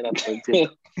before I sign up on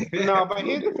Tinder. No, but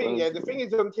here's the thing, yeah. The thing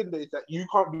is on Tinder is that you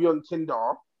can't be on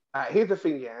Tinder. Here's the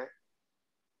thing, yeah.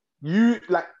 You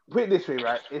like put it this way,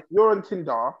 right? If you're on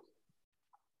Tinder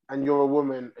and you're a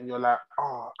woman and you're like,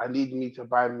 I need me to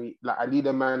buy me, like, I need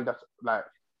a man that's like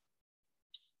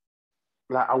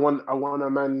I want a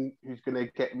man who's gonna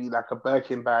get me like a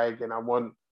Birkin bag, and I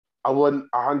want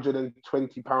 £120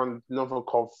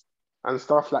 Novikov and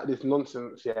stuff like this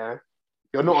nonsense. Yeah,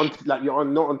 you're not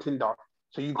on Tinder,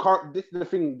 so you can't. This is the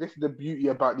thing. This is the beauty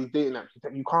about these dating apps, is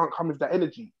that you can't come with that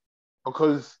energy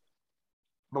because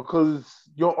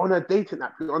you're on a dating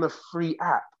app. You're on a free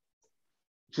app.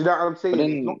 Do you know what I'm saying?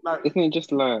 Then, isn't it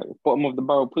just like bottom of the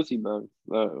barrel pussy, bro?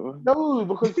 No,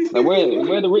 because like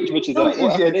where the rich bitches at?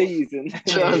 What are they using?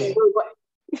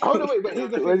 Hold on, wait, but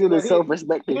here's the thing. The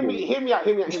self-respect. Hear me out.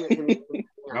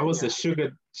 I was the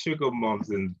sugar moms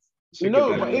and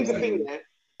sugar but here's the thing. Yeah?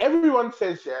 Everyone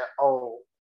says,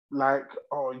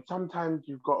 sometimes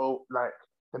you've got to like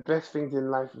the best things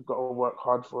in life you've got to work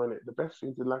hard for, innit? The best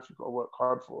things in life you've got to work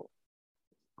hard for,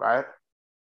 right?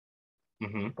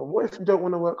 Mm-hmm. But what if you don't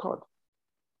want to work hard?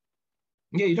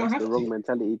 Yeah, you don't have the wrong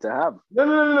mentality to have.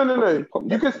 No.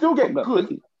 You can still get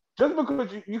good. Just because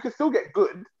you can still get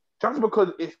good, just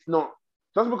because it's not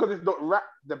rap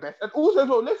the best. And also as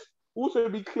well, let's also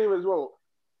be clear as well.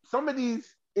 Some of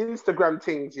these Instagram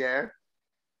things, yeah,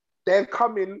 they're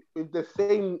coming with the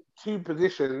same two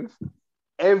positions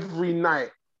every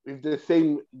night with the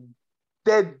same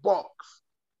dead box.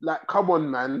 Like, come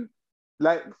on, man.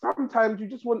 Like, sometimes you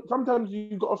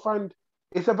got to find,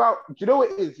 it's about, do you know what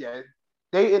it is, yeah?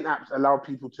 Dating apps allow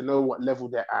people to know what level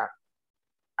they're at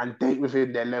and date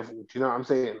within their level. Do you know what I'm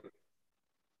saying?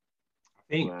 I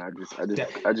think I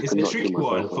just it's a tricky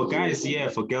one. For guys, yeah.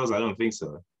 For girls, I don't think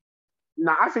so.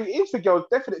 Nah, I think it's for girls,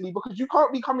 definitely, because you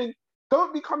don't be coming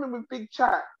with big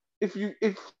chat if you're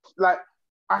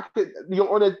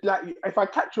on a, like, if I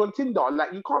catch you on Tinder,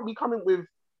 like, you can't be coming with,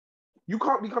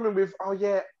 oh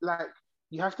yeah, like,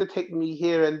 you have to take me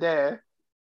here and there.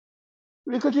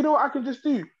 Because you know what I can just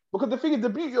do? Because the thing is, the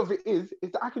beauty of it is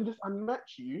that I can just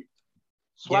unmatch you,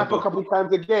 swipe a couple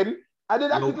times again, and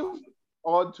then I can just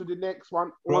on to the next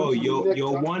one. Bro,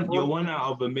 you're one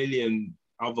out of a million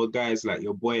other guys like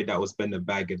your boy that will spend a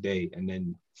bag a day, and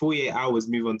then 48 hours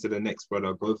move on to the next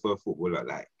brother, go for a footballer,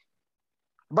 like.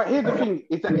 But here's the thing: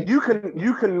 is that you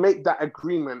can make that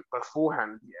agreement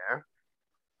beforehand. Yeah.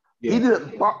 He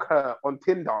didn't buck her on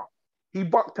Tinder. He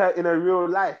bucked her in a real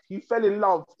life. He fell in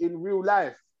love in real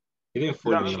life. He didn't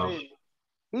fall in love.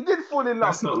 He did fall in love.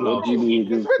 That's not love. He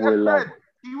didn't fall in love.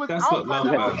 That's not love,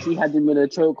 man. She had him in a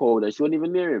chokehold. She wasn't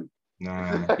even near him.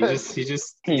 Nah,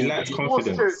 he lacked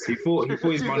confidence. He thought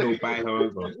his man would buy her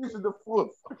over.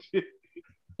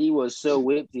 He was so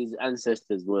whipped, his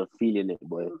ancestors were feeling it,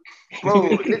 boy.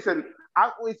 Bro, listen,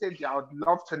 I always said, I would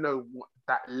love to know what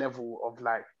that level of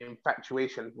like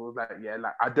infatuation was like. Yeah,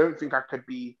 like I don't think I could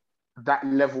be that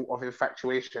level of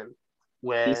infatuation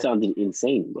where he sounded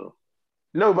insane, bro.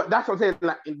 No, but that's what I'm saying.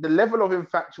 Like the level of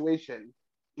infatuation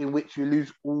in which you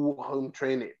lose all home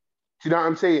training. Do you know what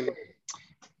I'm saying?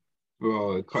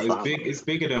 Bro, it's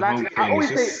bigger than like, home training.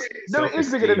 It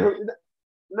is bigger than home.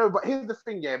 No, but here's the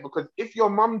thing, yeah, because if your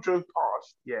mum drove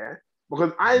past, yeah,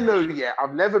 because I know, yeah,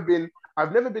 I've never been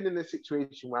in a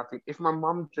situation where I think if my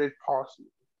mum drove past me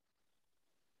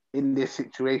in this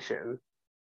situation,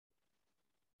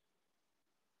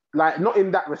 like, not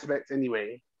in that respect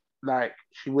anyway, like,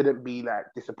 she wouldn't be, like,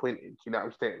 disappointed, you know what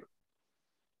I'm saying?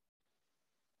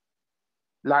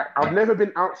 Like, I've never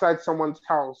been outside someone's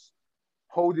house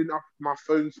holding up my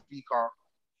phone speaker,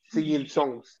 singing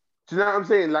songs. Do you know what I'm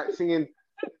saying? Like, singing...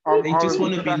 they just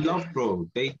want to be loved, bro.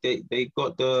 They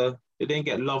didn't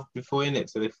get loved before, innit?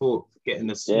 So they thought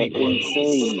getting a sweet one.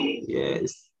 Insane.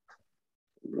 Yes.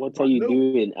 What are you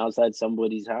doing outside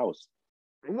somebody's house?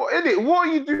 What are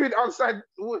you doing outside?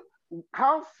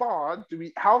 How far?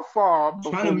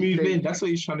 Trying to move in. That's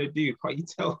what he's trying to do. Can't you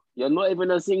tell? You're not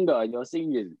even a singer. You're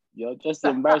singing. You're just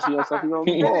embarrassing yourself.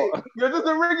 You're just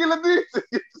a regular dude.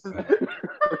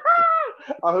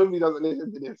 I hope he doesn't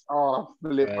listen to this. Oh,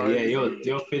 Philip. Yeah,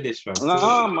 you're finished, man.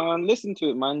 Nah, man, listen to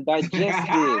it, man. Digest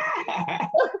it.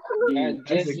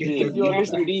 You have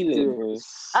to feel it, bro.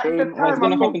 At the time, what's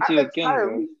gonna happen to you again,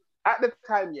 bro? At the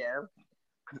time, yeah,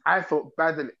 I felt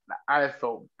bad in it. Like, I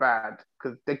felt bad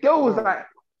because the girl was like,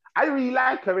 I didn't really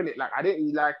like her in it. Like I didn't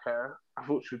really like her. I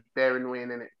thought she was bare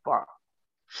annoying in it, but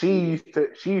she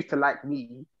used to like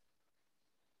me.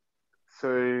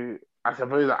 So I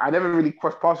suppose I never really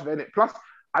crossed paths with her in it. Plus,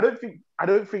 I don't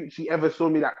think she ever saw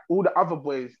me like all the other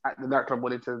boys at the nightclub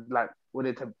wanted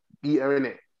to beat her in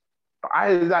it. But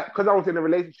I like because I was in a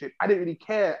relationship, I didn't really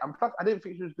care, and plus I didn't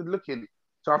think she was good looking.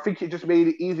 So I think it just made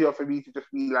it easier for me to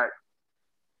just be like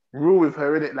real with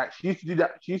her in it. Like she used to do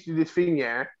that. She used to do this thing,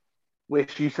 yeah, where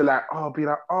she used to be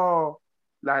like, oh,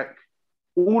 like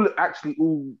all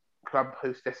club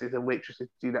hostesses and waitresses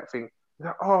do that thing.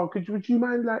 Like, oh, would you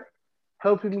mind like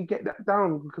helping me get that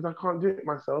down because I can't do it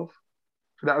myself?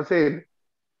 So that I was saying,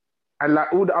 and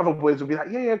like all the other boys would be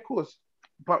like, yeah, of course.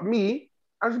 But me,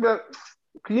 I just be like,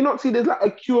 can you not see there's like a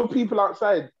queue of people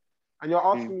outside, and you're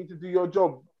asking me to do your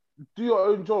job? Do your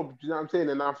own job. Do you know what I'm saying?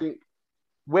 And I think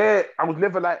where I was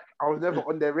never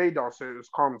on their radar, so it was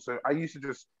calm. So I used to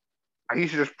just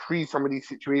pre some of these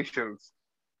situations.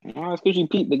 No, it's because you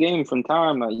peeped the game from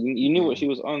time. Like you knew what she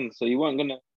was on, so you weren't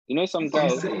gonna. You know, some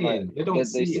guys like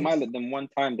they smile at them one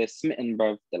time, they're smitten,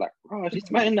 bro. They're like, oh, she's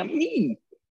smiling at me.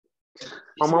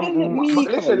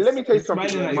 Listen, let me tell you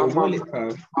something. My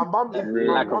mum,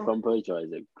 lack of composure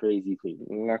is a crazy thing.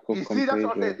 Lack of composure. See, that's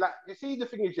what I said. Like, you see, the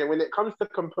thing is, yeah, when it comes to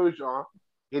composure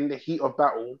in the heat of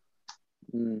battle,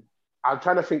 I'm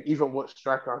trying to think even what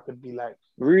striker I could be like.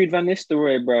 Ruud van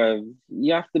Nistelrooy, bro.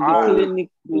 You have to be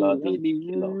clinical,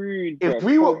 be rude.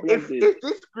 If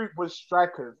this group was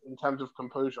strikers in terms of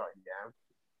composure, yeah,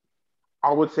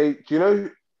 I would say, do you know,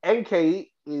 NK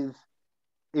is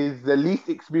the least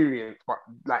experienced, but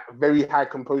like very high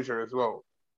composure as well.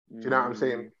 Do you know what I'm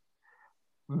saying?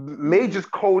 Major's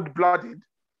cold-blooded.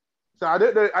 So I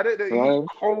don't know. He's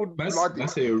cold-blooded.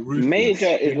 That's a ruthless. Major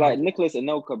is like Nicholas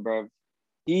Anelka, bro.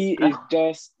 He is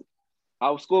just.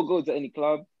 I'll score goals at any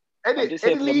club. I'm just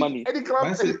here for the money. Any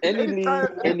club, any league,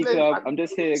 any club. I'm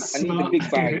just here. I need the big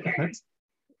bag.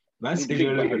 That's the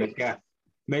level of the gap.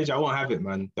 Major, I won't have it,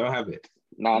 man. Don't have it.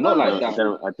 Nah, not like that. I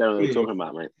don't know what you're talking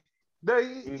about, mate. No,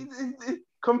 he's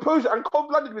composure and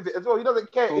cold-blooded with it as well. He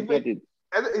doesn't care. Cold-blooded.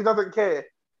 He doesn't care.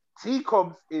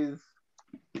 T-Cobbs is.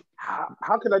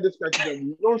 How can I describe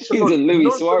him? He's a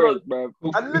Luis Suarez, bro.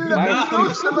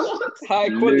 High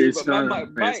quality, but man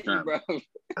might bite you, bro.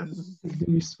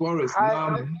 Luis Suarez,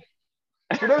 Carlos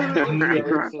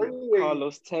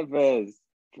Tevez.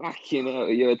 Fucking hell.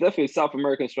 You're definitely a South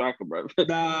American striker, bro.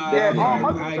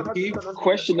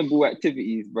 Questionable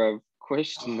activities, bro.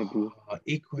 Questionable.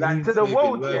 Like to the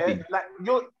world, yeah. Like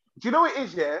do you know what it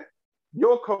is, yeah?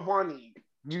 You're Cavani.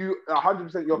 You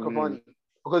 100% you're Cavani.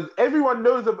 Because everyone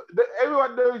knows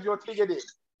you're taking it.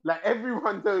 Like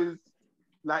everyone knows,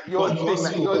 like you're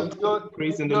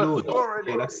praising the Lord.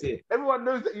 Yeah, that's it. Everyone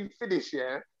knows that you finish,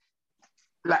 yeah.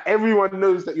 Like everyone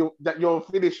knows that you're a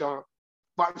finisher,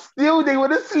 but still they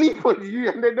want to sleep on you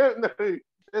and they don't know.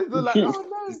 They're still like, oh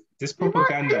no, this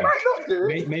propaganda. You might not do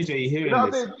it. Major, you hearing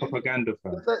this propaganda,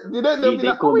 fam?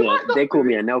 They call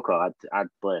me a Nelka. I'd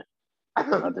play. I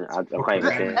can't even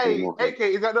say it anymore. AK,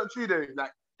 is that not true though?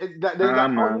 Like.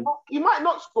 He might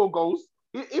not score goals.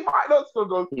 He might not score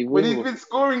goals, but he's been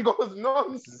scoring goals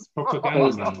non-stop.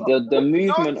 The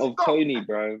movement of Tony,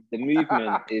 bro. The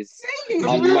movement is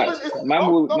unmatched. Man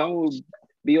will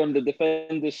be on the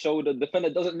defender's shoulder. The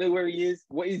defender doesn't know where he is,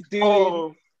 what he's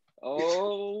doing.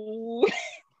 Oh.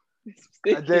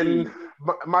 And then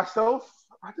myself,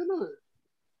 I don't know.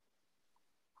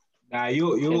 Nah,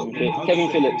 you're Kevin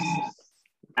Phillips.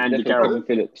 Andy Carroll.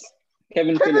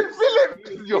 Kevin Phillips.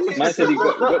 Man said he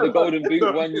got the golden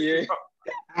boot 1 year.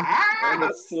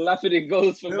 And slapping in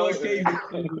goals for most. You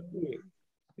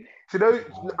know,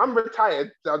 I'm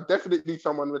retired. So I'm definitely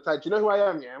someone retired. Do you know who I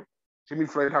am, yeah? Jimmy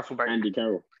Floyd Hasselbank. Andy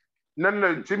Carroll.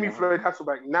 No. Jimmy Floyd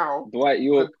Hasselbank. Now. Dwight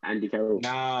York. Andy Carroll.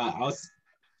 Nah,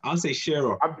 I'll say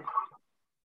Shearer.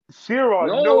 Shearer.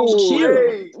 No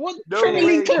Shearer. What? No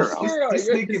way.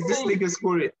 This nigga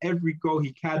scored every goal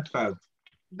he can, fam.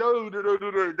 No.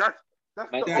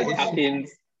 Man said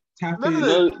Happins.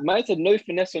 No. Man said no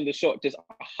finesse on the shot, just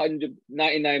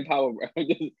 199 power, bro.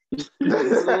 Just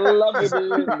loving it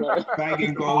in, bro.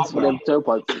 Bagging goals, for them toe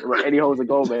punts. Any holes a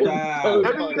goal, man.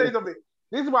 Let me tell you something.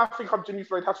 This is why I think I'm Jimmy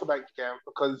Floyd Hasselbank, yeah,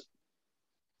 because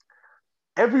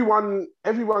everyone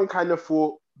kind of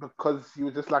thought because he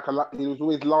was just like he was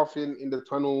always laughing in the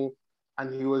tunnel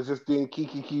and he was just doing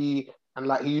kiki and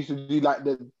like he used to do like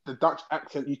the Dutch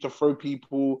accent, used to throw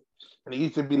people and he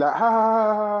used to be like ha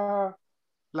ha ha,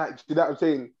 like do you know what I'm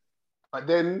saying? But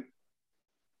then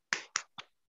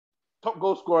top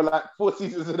goal scorer like 4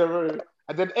 seasons in a row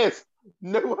and then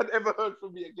no one ever heard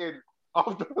from me again.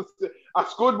 after I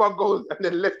scored my goals and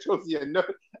then left Chelsea and that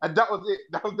was it.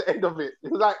 That was the end of it.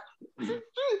 It was like,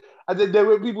 and then there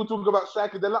were people talking about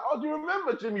strikers. They're like, oh, do you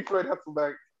remember Jimmy Fred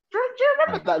Hasselbank? Do you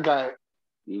remember that guy?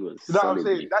 He was. You know what I'm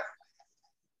saying?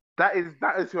 That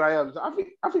is who I am. So I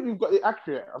think we've got it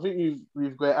accurate. I think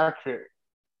we've got it accurate.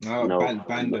 No,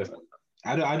 Bando.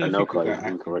 I don't think we've got it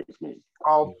incorrect, mate.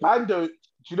 Oh, Bando. Do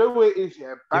you know what it is?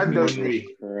 Yeah, Bando.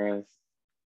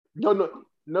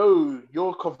 No,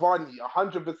 you're Cavani,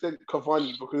 100%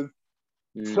 Cavani, because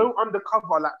so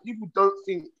undercover, like people don't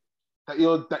think that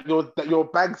you're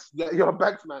bags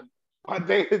man.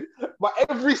 But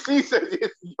every season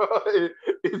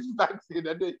is bags in,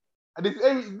 and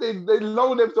they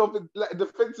loan themselves in, like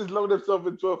defenses loan themselves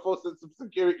into a false sense of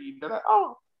security. They're like,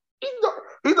 oh,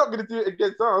 he's not gonna do it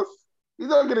against us. He's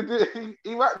not gonna do it.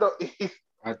 He might not.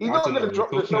 He's not gonna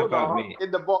drop the shoulder in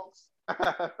the box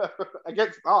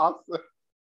against us.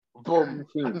 Boom.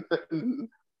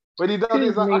 When he done it,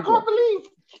 he's like, I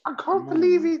can't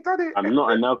believe he done it. I'm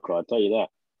not a Nelka, I'll tell you that.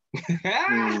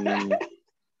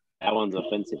 That one's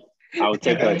offensive. I'll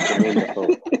take her as Jermaine Defoe.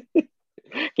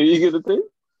 Can you get the thing?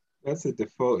 That's a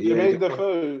default, yeah.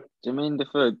 Jermaine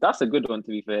Defoe. That's a good one, to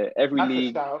be fair. Every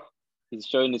league, he's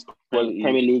showing his quality.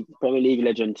 Premier League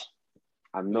legend.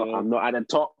 I'm not at the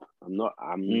top.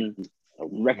 I'm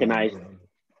recognized.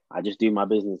 I just do my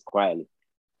business quietly.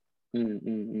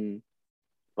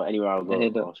 But anywhere I'll go,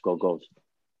 I'll score goals.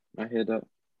 I hear that.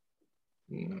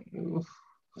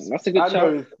 That's a good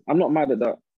shout. I'm not mad at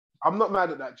that. I'm not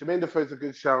mad at that. Jermaine Defoe's a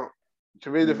good shout.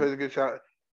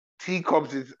 T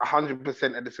Cobbs is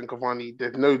 100% Edison Cavani.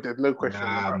 There's no question.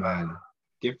 Nah, man.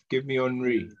 Give me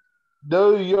Henry.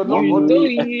 No, you're not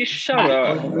Henry. You shut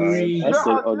up.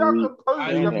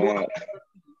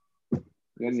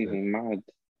 You're moving mad.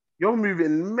 You're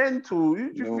moving mental.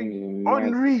 You just think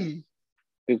Henry.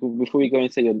 Before you go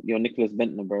and say you're Nicholas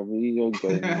Bentner, bro, you're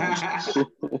going.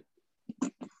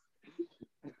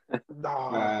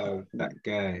 Wow, that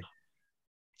guy.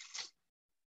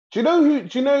 Do you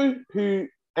know who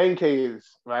NK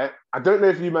is? Right? I don't know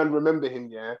if you man remember him,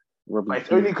 yeah. But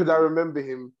it's only because I remember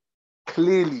him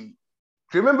clearly.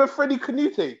 Do you remember Freddie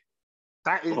Canute?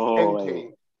 That is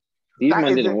NK. These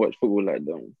men didn't watch football like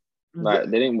them. Like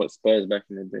they didn't watch Spurs back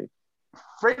in the day.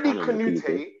 Freddie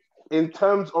Canute, in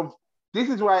terms of, this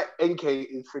is why NK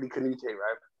is Freddie Canute,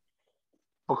 right?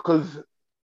 Because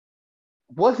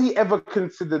was he ever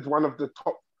considered one of the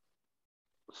top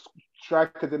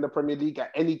strikers in the Premier League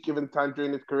at any given time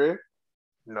during his career?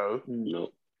 No.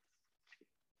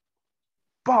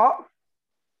 But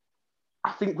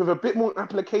I think with a bit more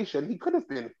application, he could have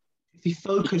been. If he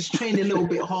focused, trained a little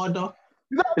bit harder.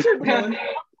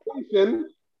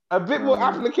 A bit more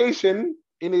application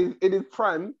in his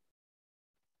prime.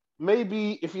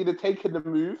 Maybe if he'd have taken the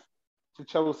move to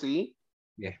Chelsea,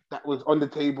 that was on the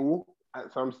table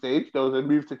at some stage. There was a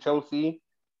move to Chelsea.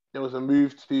 There was a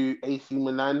move to AC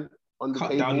Milan on the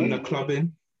table. Cut down on the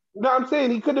clubbing. No, I'm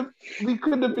saying we could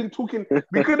have been talking about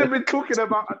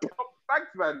a top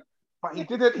bags man, but he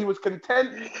didn't. He was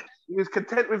content. He was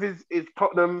content with his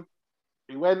Tottenham.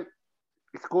 He went.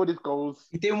 He scored his goals.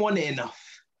 He didn't want it enough.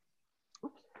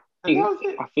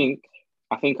 I think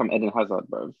I'm Eden Hazard,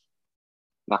 bro.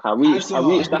 Like I reached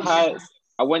the heights.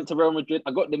 I went to Real Madrid.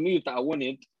 I got the move that I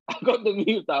wanted. Then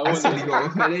you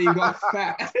got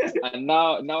fat. And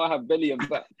now I have belly and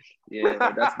back. Yeah,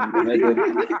 that's me.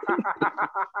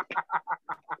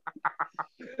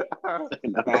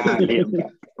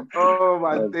 Oh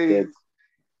my days.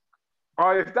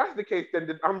 Oh, if that's the case,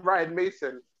 then I'm Ryan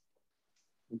Mason.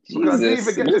 I didn't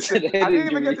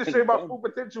even get to show my full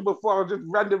potential before I was just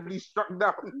randomly struck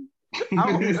down.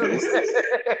 I didn't expect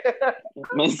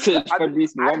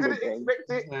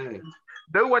it.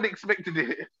 No one expected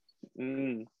it.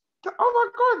 Oh my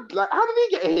God! Like, how did he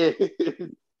get here?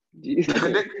 The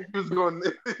next he was gone.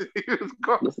 He was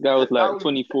gone. This guy was like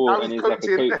 24 and he's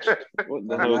coaching. Like a coach. What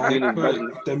the hell is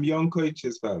doing? Them young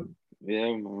coaches, fam.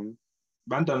 Yeah, man.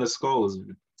 Man done the skulls,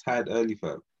 tired early,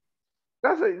 fam.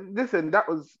 Listen. That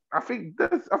was. I think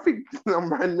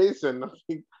I'm Ryan Mason. I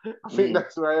think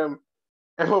that's who I am.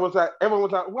 Everyone was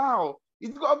like, wow,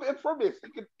 he's got a bit of promise.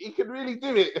 He could really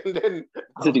do it. And then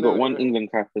he said he got one England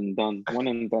cap and done. One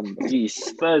and done. Geez,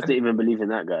 Spurs didn't even believe in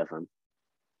that guy, fam.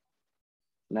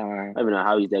 Nah. I don't know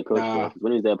how he's their coach.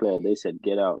 When he was their player, they said,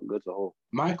 get out, go to hole.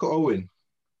 Michael Owen,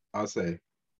 I'll say.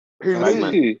 Who's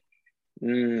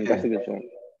That's a good shot.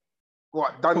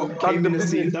 What? Done the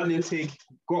scene. Done your thing.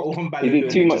 Got one by he did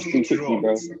too much 360,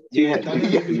 bro. Too much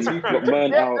 360. Got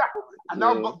burned out. And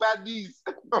now I've got bad knees.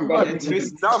 I've got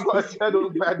a shadow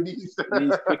bad knees.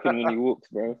 He's quicker when he walks,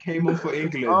 bro. Came on for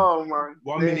England. Oh my!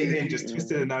 1 minute in, just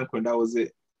twisted an ankle, and that was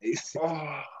it.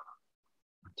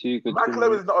 Too good.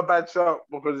 McLaren is not a bad shout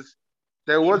because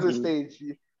there was a stage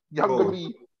younger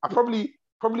me. I probably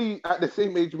at the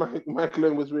same age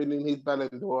McLaren was winning his Ballon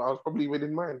d'Or. I was probably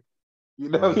winning mine. You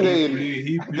know what I'm saying?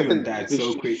 He blew and died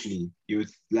so quickly. He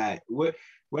was like,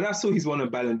 when I saw he's won a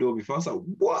Ballon d'Or before, I was like,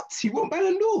 what? He won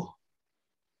Ballon d'Or?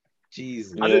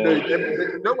 Jesus. I don't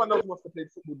know. No one else must have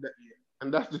played football that year.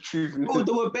 And that's the truth. Oh,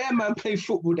 there were bare man played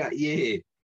football that year.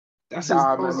 That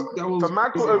was for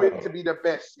Michael Owen to be the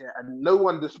best, and no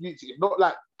one disputes it. It's not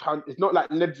like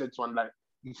Nedved's one. Like,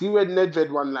 you see when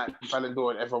Nedved won like Ballon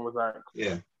d'Or and everyone was like,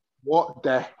 what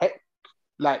the heck?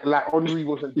 Like Henry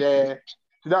wasn't there.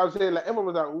 So that I was saying, like, everyone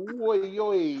was like,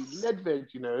 oi, Nedved,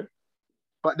 you know.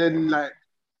 But then, like,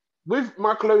 with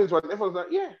Michael Owen's one, everyone was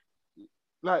like,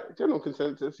 like, general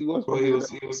consensus, he was. Well, he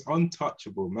was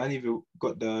untouchable. Man, even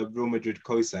got the Real Madrid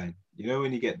cosign. You know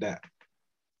when you get that.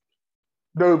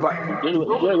 No, but you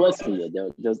know what's for you?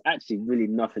 There was actually really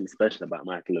nothing special about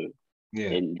Michael Owen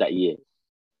in that year.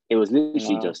 It was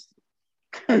literally just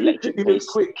electric pace,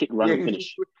 kick, run, and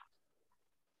finish.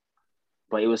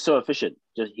 But it was so efficient.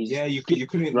 You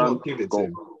couldn't not give it to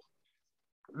him.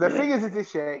 The thing is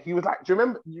this year, he was like, do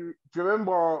you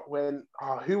remember when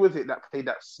who was it that played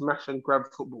that smash and grab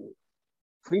football?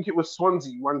 I think it was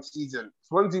Swansea one season.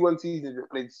 Swansea one season that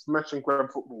played smash and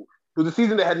grab football. It was the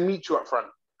season they had Michu up front,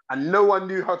 and no one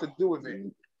knew how to deal with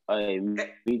it.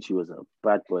 Michu was a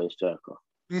bad boy striker.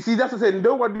 You see, that's what I'm saying.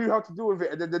 No one knew how to deal with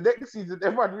it, and then the next season,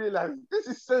 everyone realized this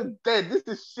is so dead. This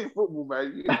is shit football,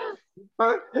 man. You can't.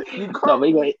 No,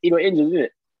 but he got injured, didn't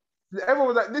it? Everyone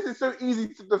was like, this is so easy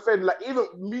to defend. Like, even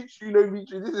Michu,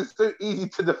 this is so easy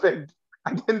to defend.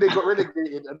 And then they got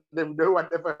relegated, and then no one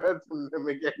ever heard from them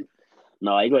again.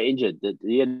 No, he got injured. The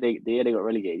year they got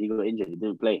relegated, he got injured. He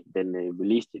didn't play. Then they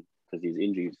released him because his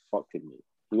injuries fucked him.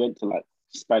 He went to like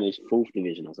Spanish 4th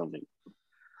division or something.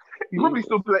 He's probably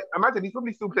still playing. Imagine he's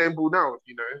probably still playing ball now,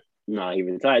 you know. No, he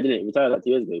retired, didn't he? He retired like 2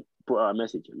 years ago. He put out a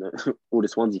message, and all the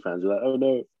Swansea fans were like, "Oh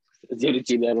no, it's the only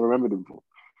team they ever remembered him for."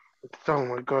 Oh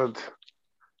my god!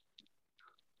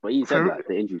 But he said that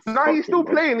the injuries. No, he's still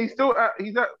playing. He's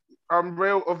at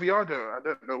Real Oviedo. I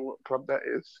don't know what club that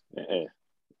is. Yeah,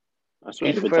 I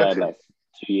swear he retired like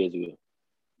 2 years ago.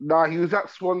 Nah, he was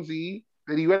at Swansea.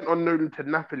 Then he went on loan to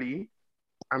Napoli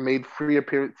and made 3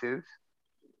 appearances.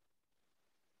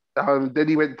 Then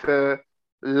he went to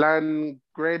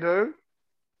Langredo.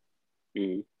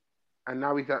 And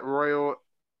now he's at Royal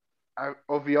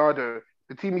Oviedo.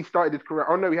 The team he started his career.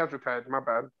 Oh no, he has retired. My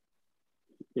bad.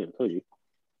 Yeah, I told you.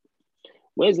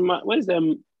 Where's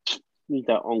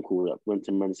that uncle that went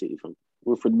to Man City from?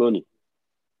 Wilfred Boney.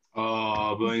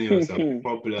 Oh, Boney was a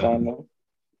problem.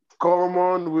 Come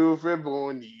on, Wilfred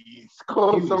Boney.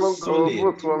 Come on,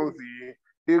 Swansea.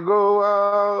 You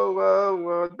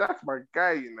go, that's my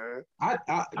guy, you know. I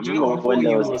remember when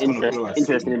there was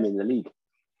interest in him in the league.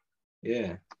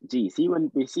 Yeah. Gee, see when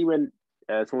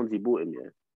Swansea bought him,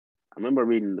 I remember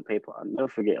reading the paper. I'll never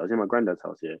forget. I was in my granddad's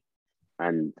house,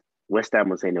 and West Ham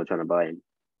was saying they were trying to buy him.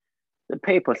 The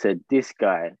paper said this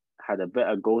guy had a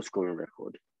better goal scoring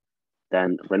record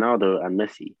than Ronaldo and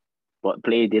Messi, but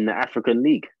played in the African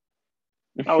League.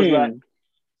 I was like,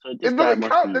 so it doesn't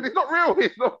count. It's not real.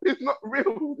 It's not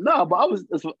real. No, but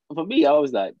for me, I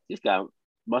was like, this guy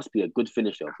must be a good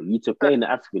finisher for you to play in the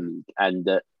African League and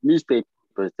the newspapers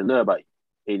to know about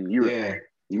in Europe. Yeah,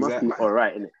 you must be all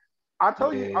right, innit? I'll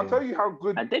tell you how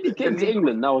good. And then he came to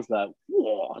England, and I was like,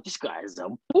 whoa, this guy is a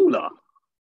baller.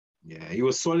 Yeah, he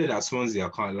was solid at Swansea, I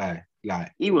can't lie.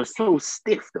 Like, he was so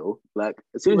stiff though. Like,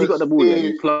 as soon as he got the ball,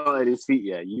 he planted his feet.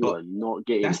 You are not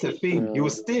getting. That's the thing. He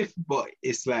was stiff, but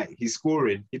it's like he's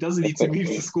scoring. He doesn't need to move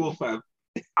to score, fam.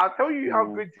 I'll tell you how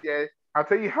good. I'll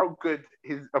tell you how good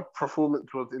his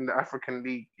performance was in the African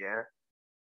League.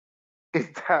 Is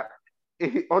that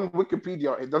on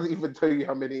Wikipedia? It doesn't even tell you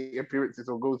how many appearances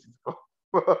or goals he's got.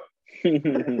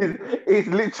 it's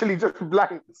literally just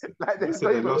blank. Like there's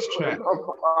no lost track.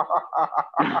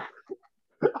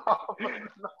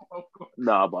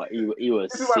 No, but he was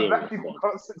this serious. Black people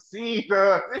can't succeed.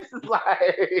 This is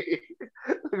like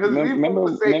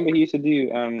remember he used to do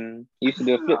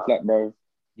a flip flop, bro.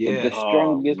 Yeah, the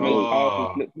strongest, most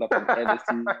powerful flip flop I've ever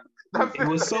seen. It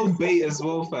was so bait as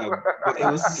well, fam. But it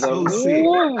was so sick.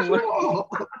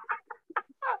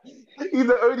 He's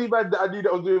the only man that I knew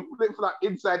that was doing flip flop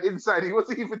inside. He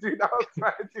wasn't even doing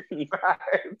outside.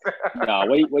 Nah,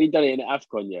 when he done it in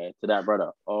AFCON, to that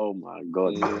brother. Oh my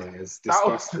god. Yeah, it's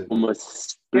disgusting.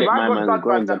 Almost split my man's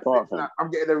groins apart.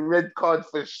 I'm getting a red card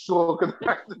for sure because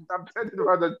I'm turning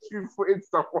around a 2-footed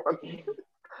stuff one.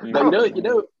 But you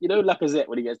know, Lacazette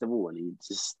when he gets the ball and he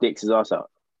just sticks his ass out.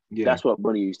 Yeah. That's what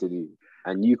Bonnie used to do,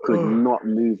 and you could not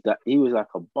move that. He was like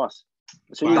a bus.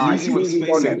 So he was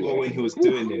facing goal when he was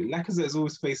doing it. Lacazette's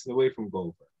always facing away from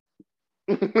goal.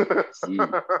 That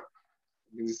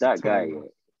guy.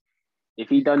 If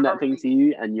he done that thing to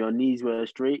you and your knees were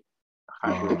straight,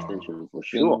 facial extension for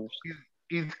sure.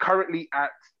 He's currently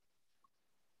at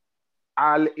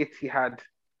Al Ittihad.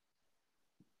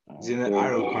 He's in the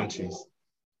Arab countries.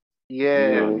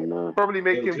 Yeah, no. Probably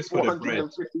making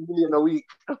 450 million a week.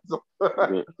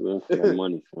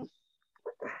 Money.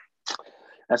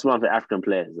 That's one of the African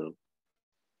players, though.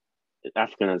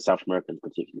 African and South Americans,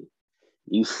 particularly.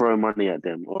 You throw money at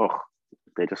them,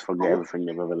 they just forget everything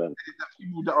they've ever learned.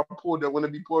 People that are poor don't want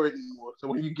to be poor anymore. So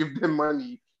when you give them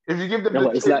money, if you give them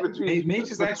the choice between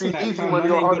easy money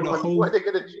or hard money, what are they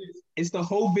gonna choose? It's the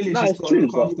whole village that's got to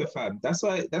look after, fam. That's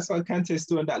why Kante's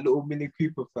still in that little Mini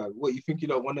Cooper, fam. What, you think you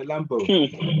don't want a Lambo?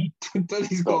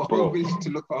 He's got a whole village to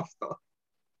look after.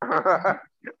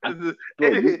 Bro,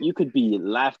 you could be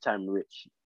lifetime rich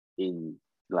in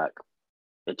like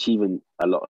achieving a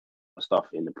lot of stuff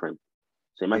in the Prem.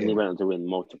 So imagine he went on to win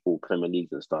multiple Premier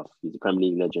Leagues and stuff. He's a Premier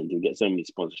League legend. You get so many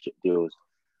sponsorship deals,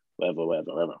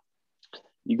 whatever.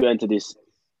 You go into this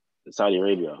Saudi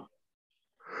Arabia,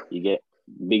 you get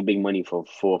big money for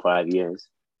 4 or 5 years.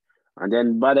 And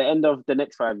then by the end of the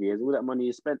next 5 years, all that money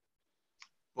is spent.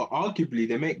 But arguably,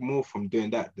 they make more from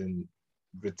doing that than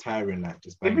retiring, like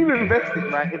just if you invest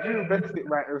it right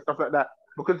and stuff like that.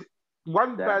 Because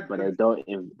but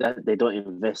they don't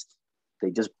invest. They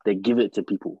give it to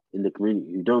people in the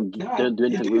community who don't do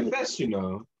anything. You do invest, you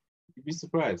know. You'd be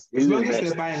surprised. As long as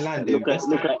they're buying land, look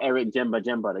at Eric Jemba.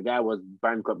 The guy was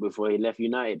bankrupt before he left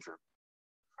United.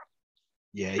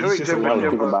 Yeah, he's just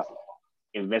talking about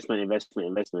investment.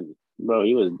 Bro,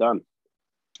 he was done.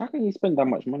 How can you spend that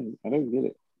much money? I don't get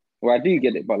it. Well, I do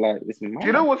get it, but like, it's mad. Do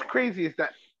you know what's crazy is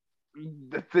that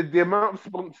the amount of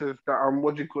sponsors that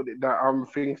that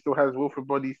thing still has, Wilfred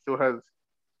Body still has.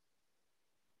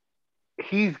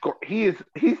 He's still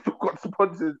got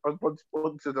sponsors upon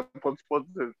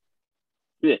sponsors.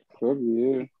 Yeah.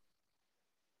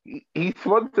 He's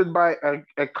sponsored by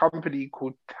a company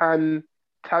called Tamin.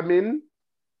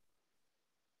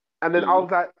 And then I was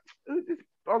like,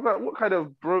 what kind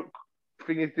of broke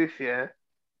thing is this here?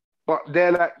 But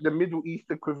they're like the Middle East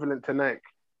equivalent to Nike.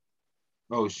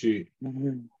 Oh shoot.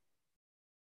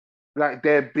 Like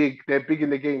they're big in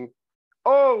the game.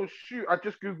 Oh shoot, I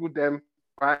just Googled them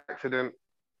by accident.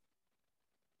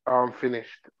 I'm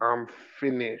finished.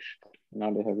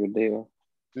 Now they have your data.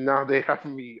 Now they have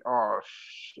me. Oh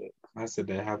shit. I said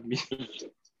they have me.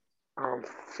 I'm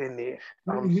finished.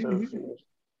 I'm so finished.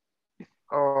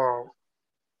 Oh.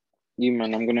 You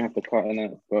man, I'm gonna have to cut in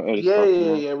it.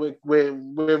 Yeah.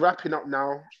 We're wrapping up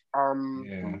now.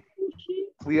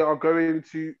 We are going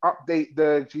to update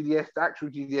the actual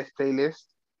GDS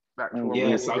playlist.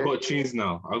 Yes, I got tunes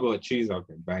now. I got tunes I've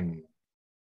been banging.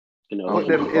 Put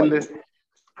them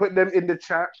in the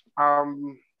chat.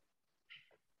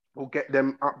 We'll get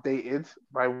them updated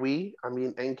by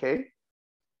NK.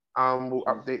 We'll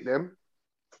update them.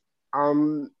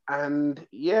 And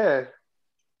yeah.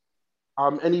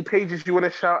 Any pages you want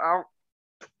to shout out?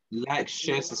 Like,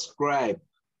 share, subscribe.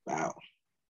 Wow.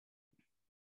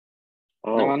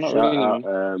 Oh, no, shout out.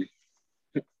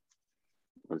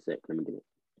 One sec, let me get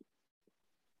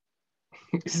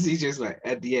it. He's just like,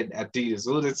 at the end, I do this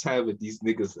all the time, but these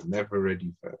niggas are never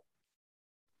ready for it.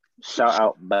 Shout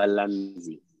out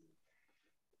Balanzi.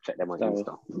 Check them on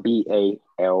Insta. BALANZI.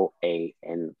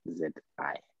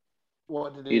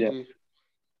 What did they do?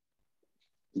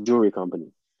 Jewelry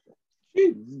company.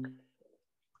 If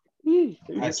you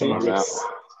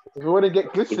want to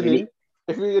get glistening,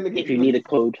 if you need a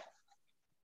code,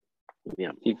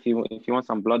 yeah. If you want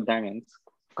some blood diamonds,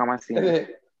 come and see me.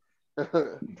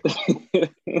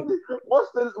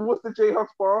 What's the J Hus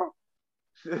bar?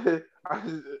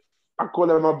 I call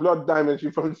her my blood diamond.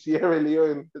 She's from Sierra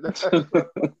Leone.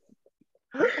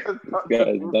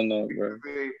 Guys, don't know, bro.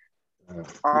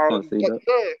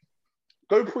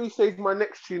 Go pre-save my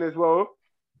next tune as well.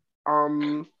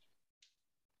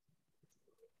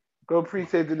 Go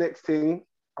pre-save the next thing.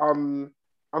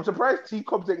 I'm surprised T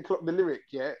Cobbs didn't clock the lyric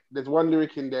yet. There's one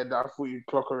lyric in there that I thought you'd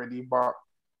clock already, but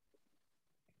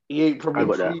he ain't probably. I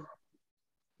got that.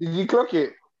 Did you clock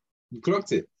it? You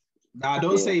clocked it? Nah,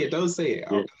 don't say it. Don't say it.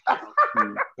 Yeah.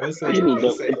 Don't say What do you mean, it.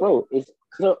 Don't say it. bro?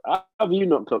 So have you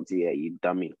not clocked it yet, you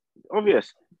dummy?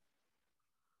 Obvious.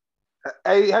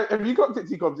 Hey, have you clocked it,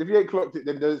 T-Coms? If you ain't clocked it,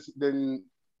 then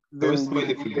spoil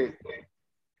it for me.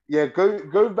 Yeah,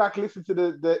 go back, listen to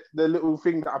the little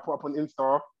thing that I put up on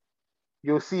Insta.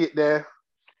 You'll see it there.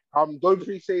 Go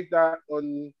pre-save that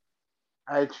on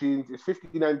iTunes. It's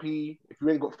 59p. If you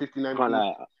ain't got 59p, Can't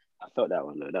lie, I felt that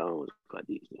one though. That one was quite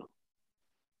deep. So.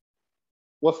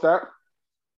 What's that?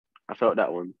 I felt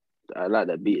that one. I like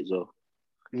that beat as well.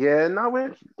 Yeah, no,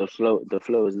 the flow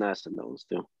is nice in that one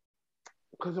still.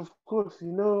 Because of course,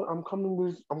 I'm coming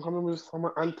with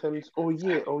summer anthems. Oh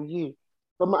yeah.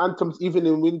 Summer anthems even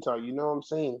in winter. You know what I'm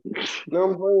saying?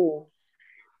 No,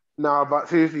 nah, but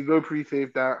seriously, go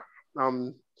pre-save that.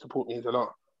 Support means a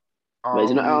lot. But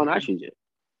is it not out on iTunes yet?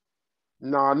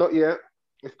 Nah, not yet.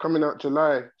 It's coming out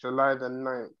July the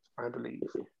 9th, I believe.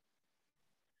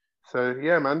 So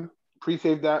yeah, man.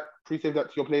 Pre-save that to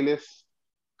your playlist.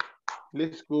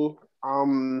 Let's go.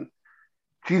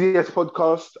 GDS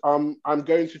podcast. I'm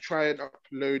going to try and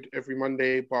upload every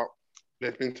Monday, but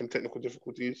there's been some technical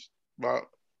difficulties. But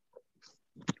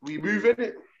we move in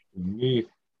it. Move.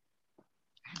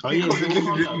 Oh yeah,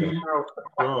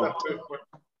 bro.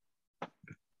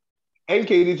 NK,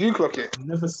 did you clock it? I'm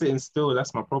never sitting still.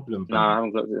 That's my problem. Nah, I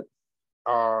haven't clocked it.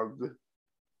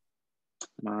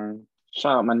 Man,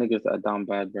 shout out my niggas that are down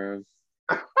bad, bro.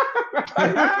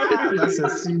 That's a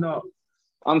scene up.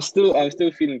 I'm still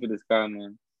feeling for this guy,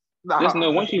 man. Just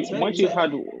know once you've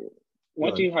had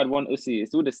one Uzi,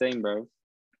 it's all the same, bro.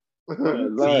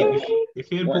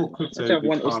 If you had bought crypto, have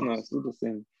one Uzi now, it's all the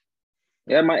same.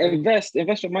 Yeah, man, invest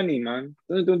your money, man.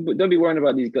 Don't be worrying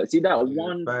about these guys. See that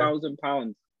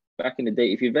 £1,000 back in the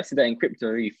day. If you invested that in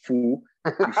crypto, you fool.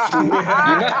 You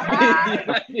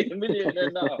might be a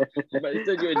millionaire now, but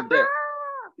instead you're in debt.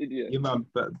 Idiot. Yeah, man,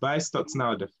 but buy stocks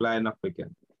now, they're flying up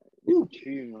again.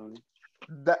 True, man.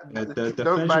 The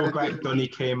federal bank Donny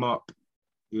came up.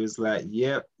 He was like,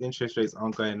 "Yep, interest rates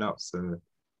aren't going up, so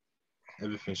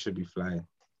everything should be flying."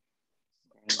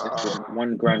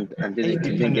 $1,000 and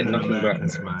didn't get nothing back,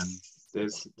 man. And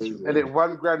it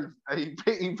 $1,000 and he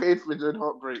paid for your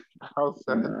heartbreak. How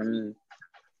sad.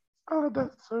 Oh,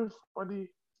 that's so funny.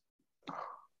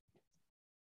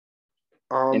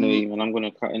 Anyway, man, I'm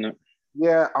gonna cut in it.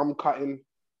 Yeah, I'm cutting.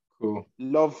 Cool.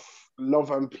 Love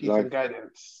and peace and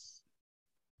guidance.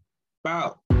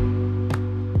 Bow.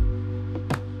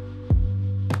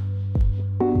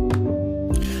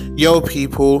 Yo,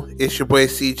 people, it's your boy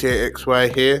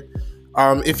CJXY here.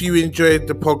 If you enjoyed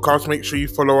the podcast, make sure you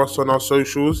follow us on our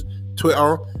socials.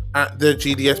 Twitter at the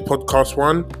GDS Podcast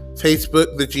 1,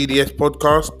 Facebook the GDS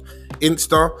Podcast,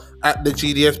 Insta at the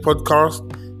GDS Podcast,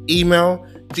 email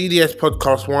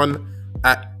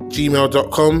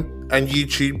gdspodcast1@gmail.com, and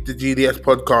YouTube the GDS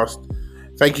Podcast.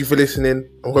 Thank you for listening,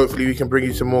 and hopefully we can bring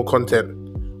you some more content.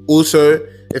 Also,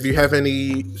 if you have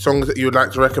any songs that you would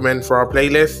like to recommend for our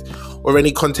playlist, or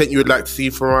any content you would like to see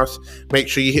from us, make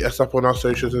sure you hit us up on our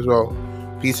socials as well.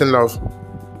 Peace and love.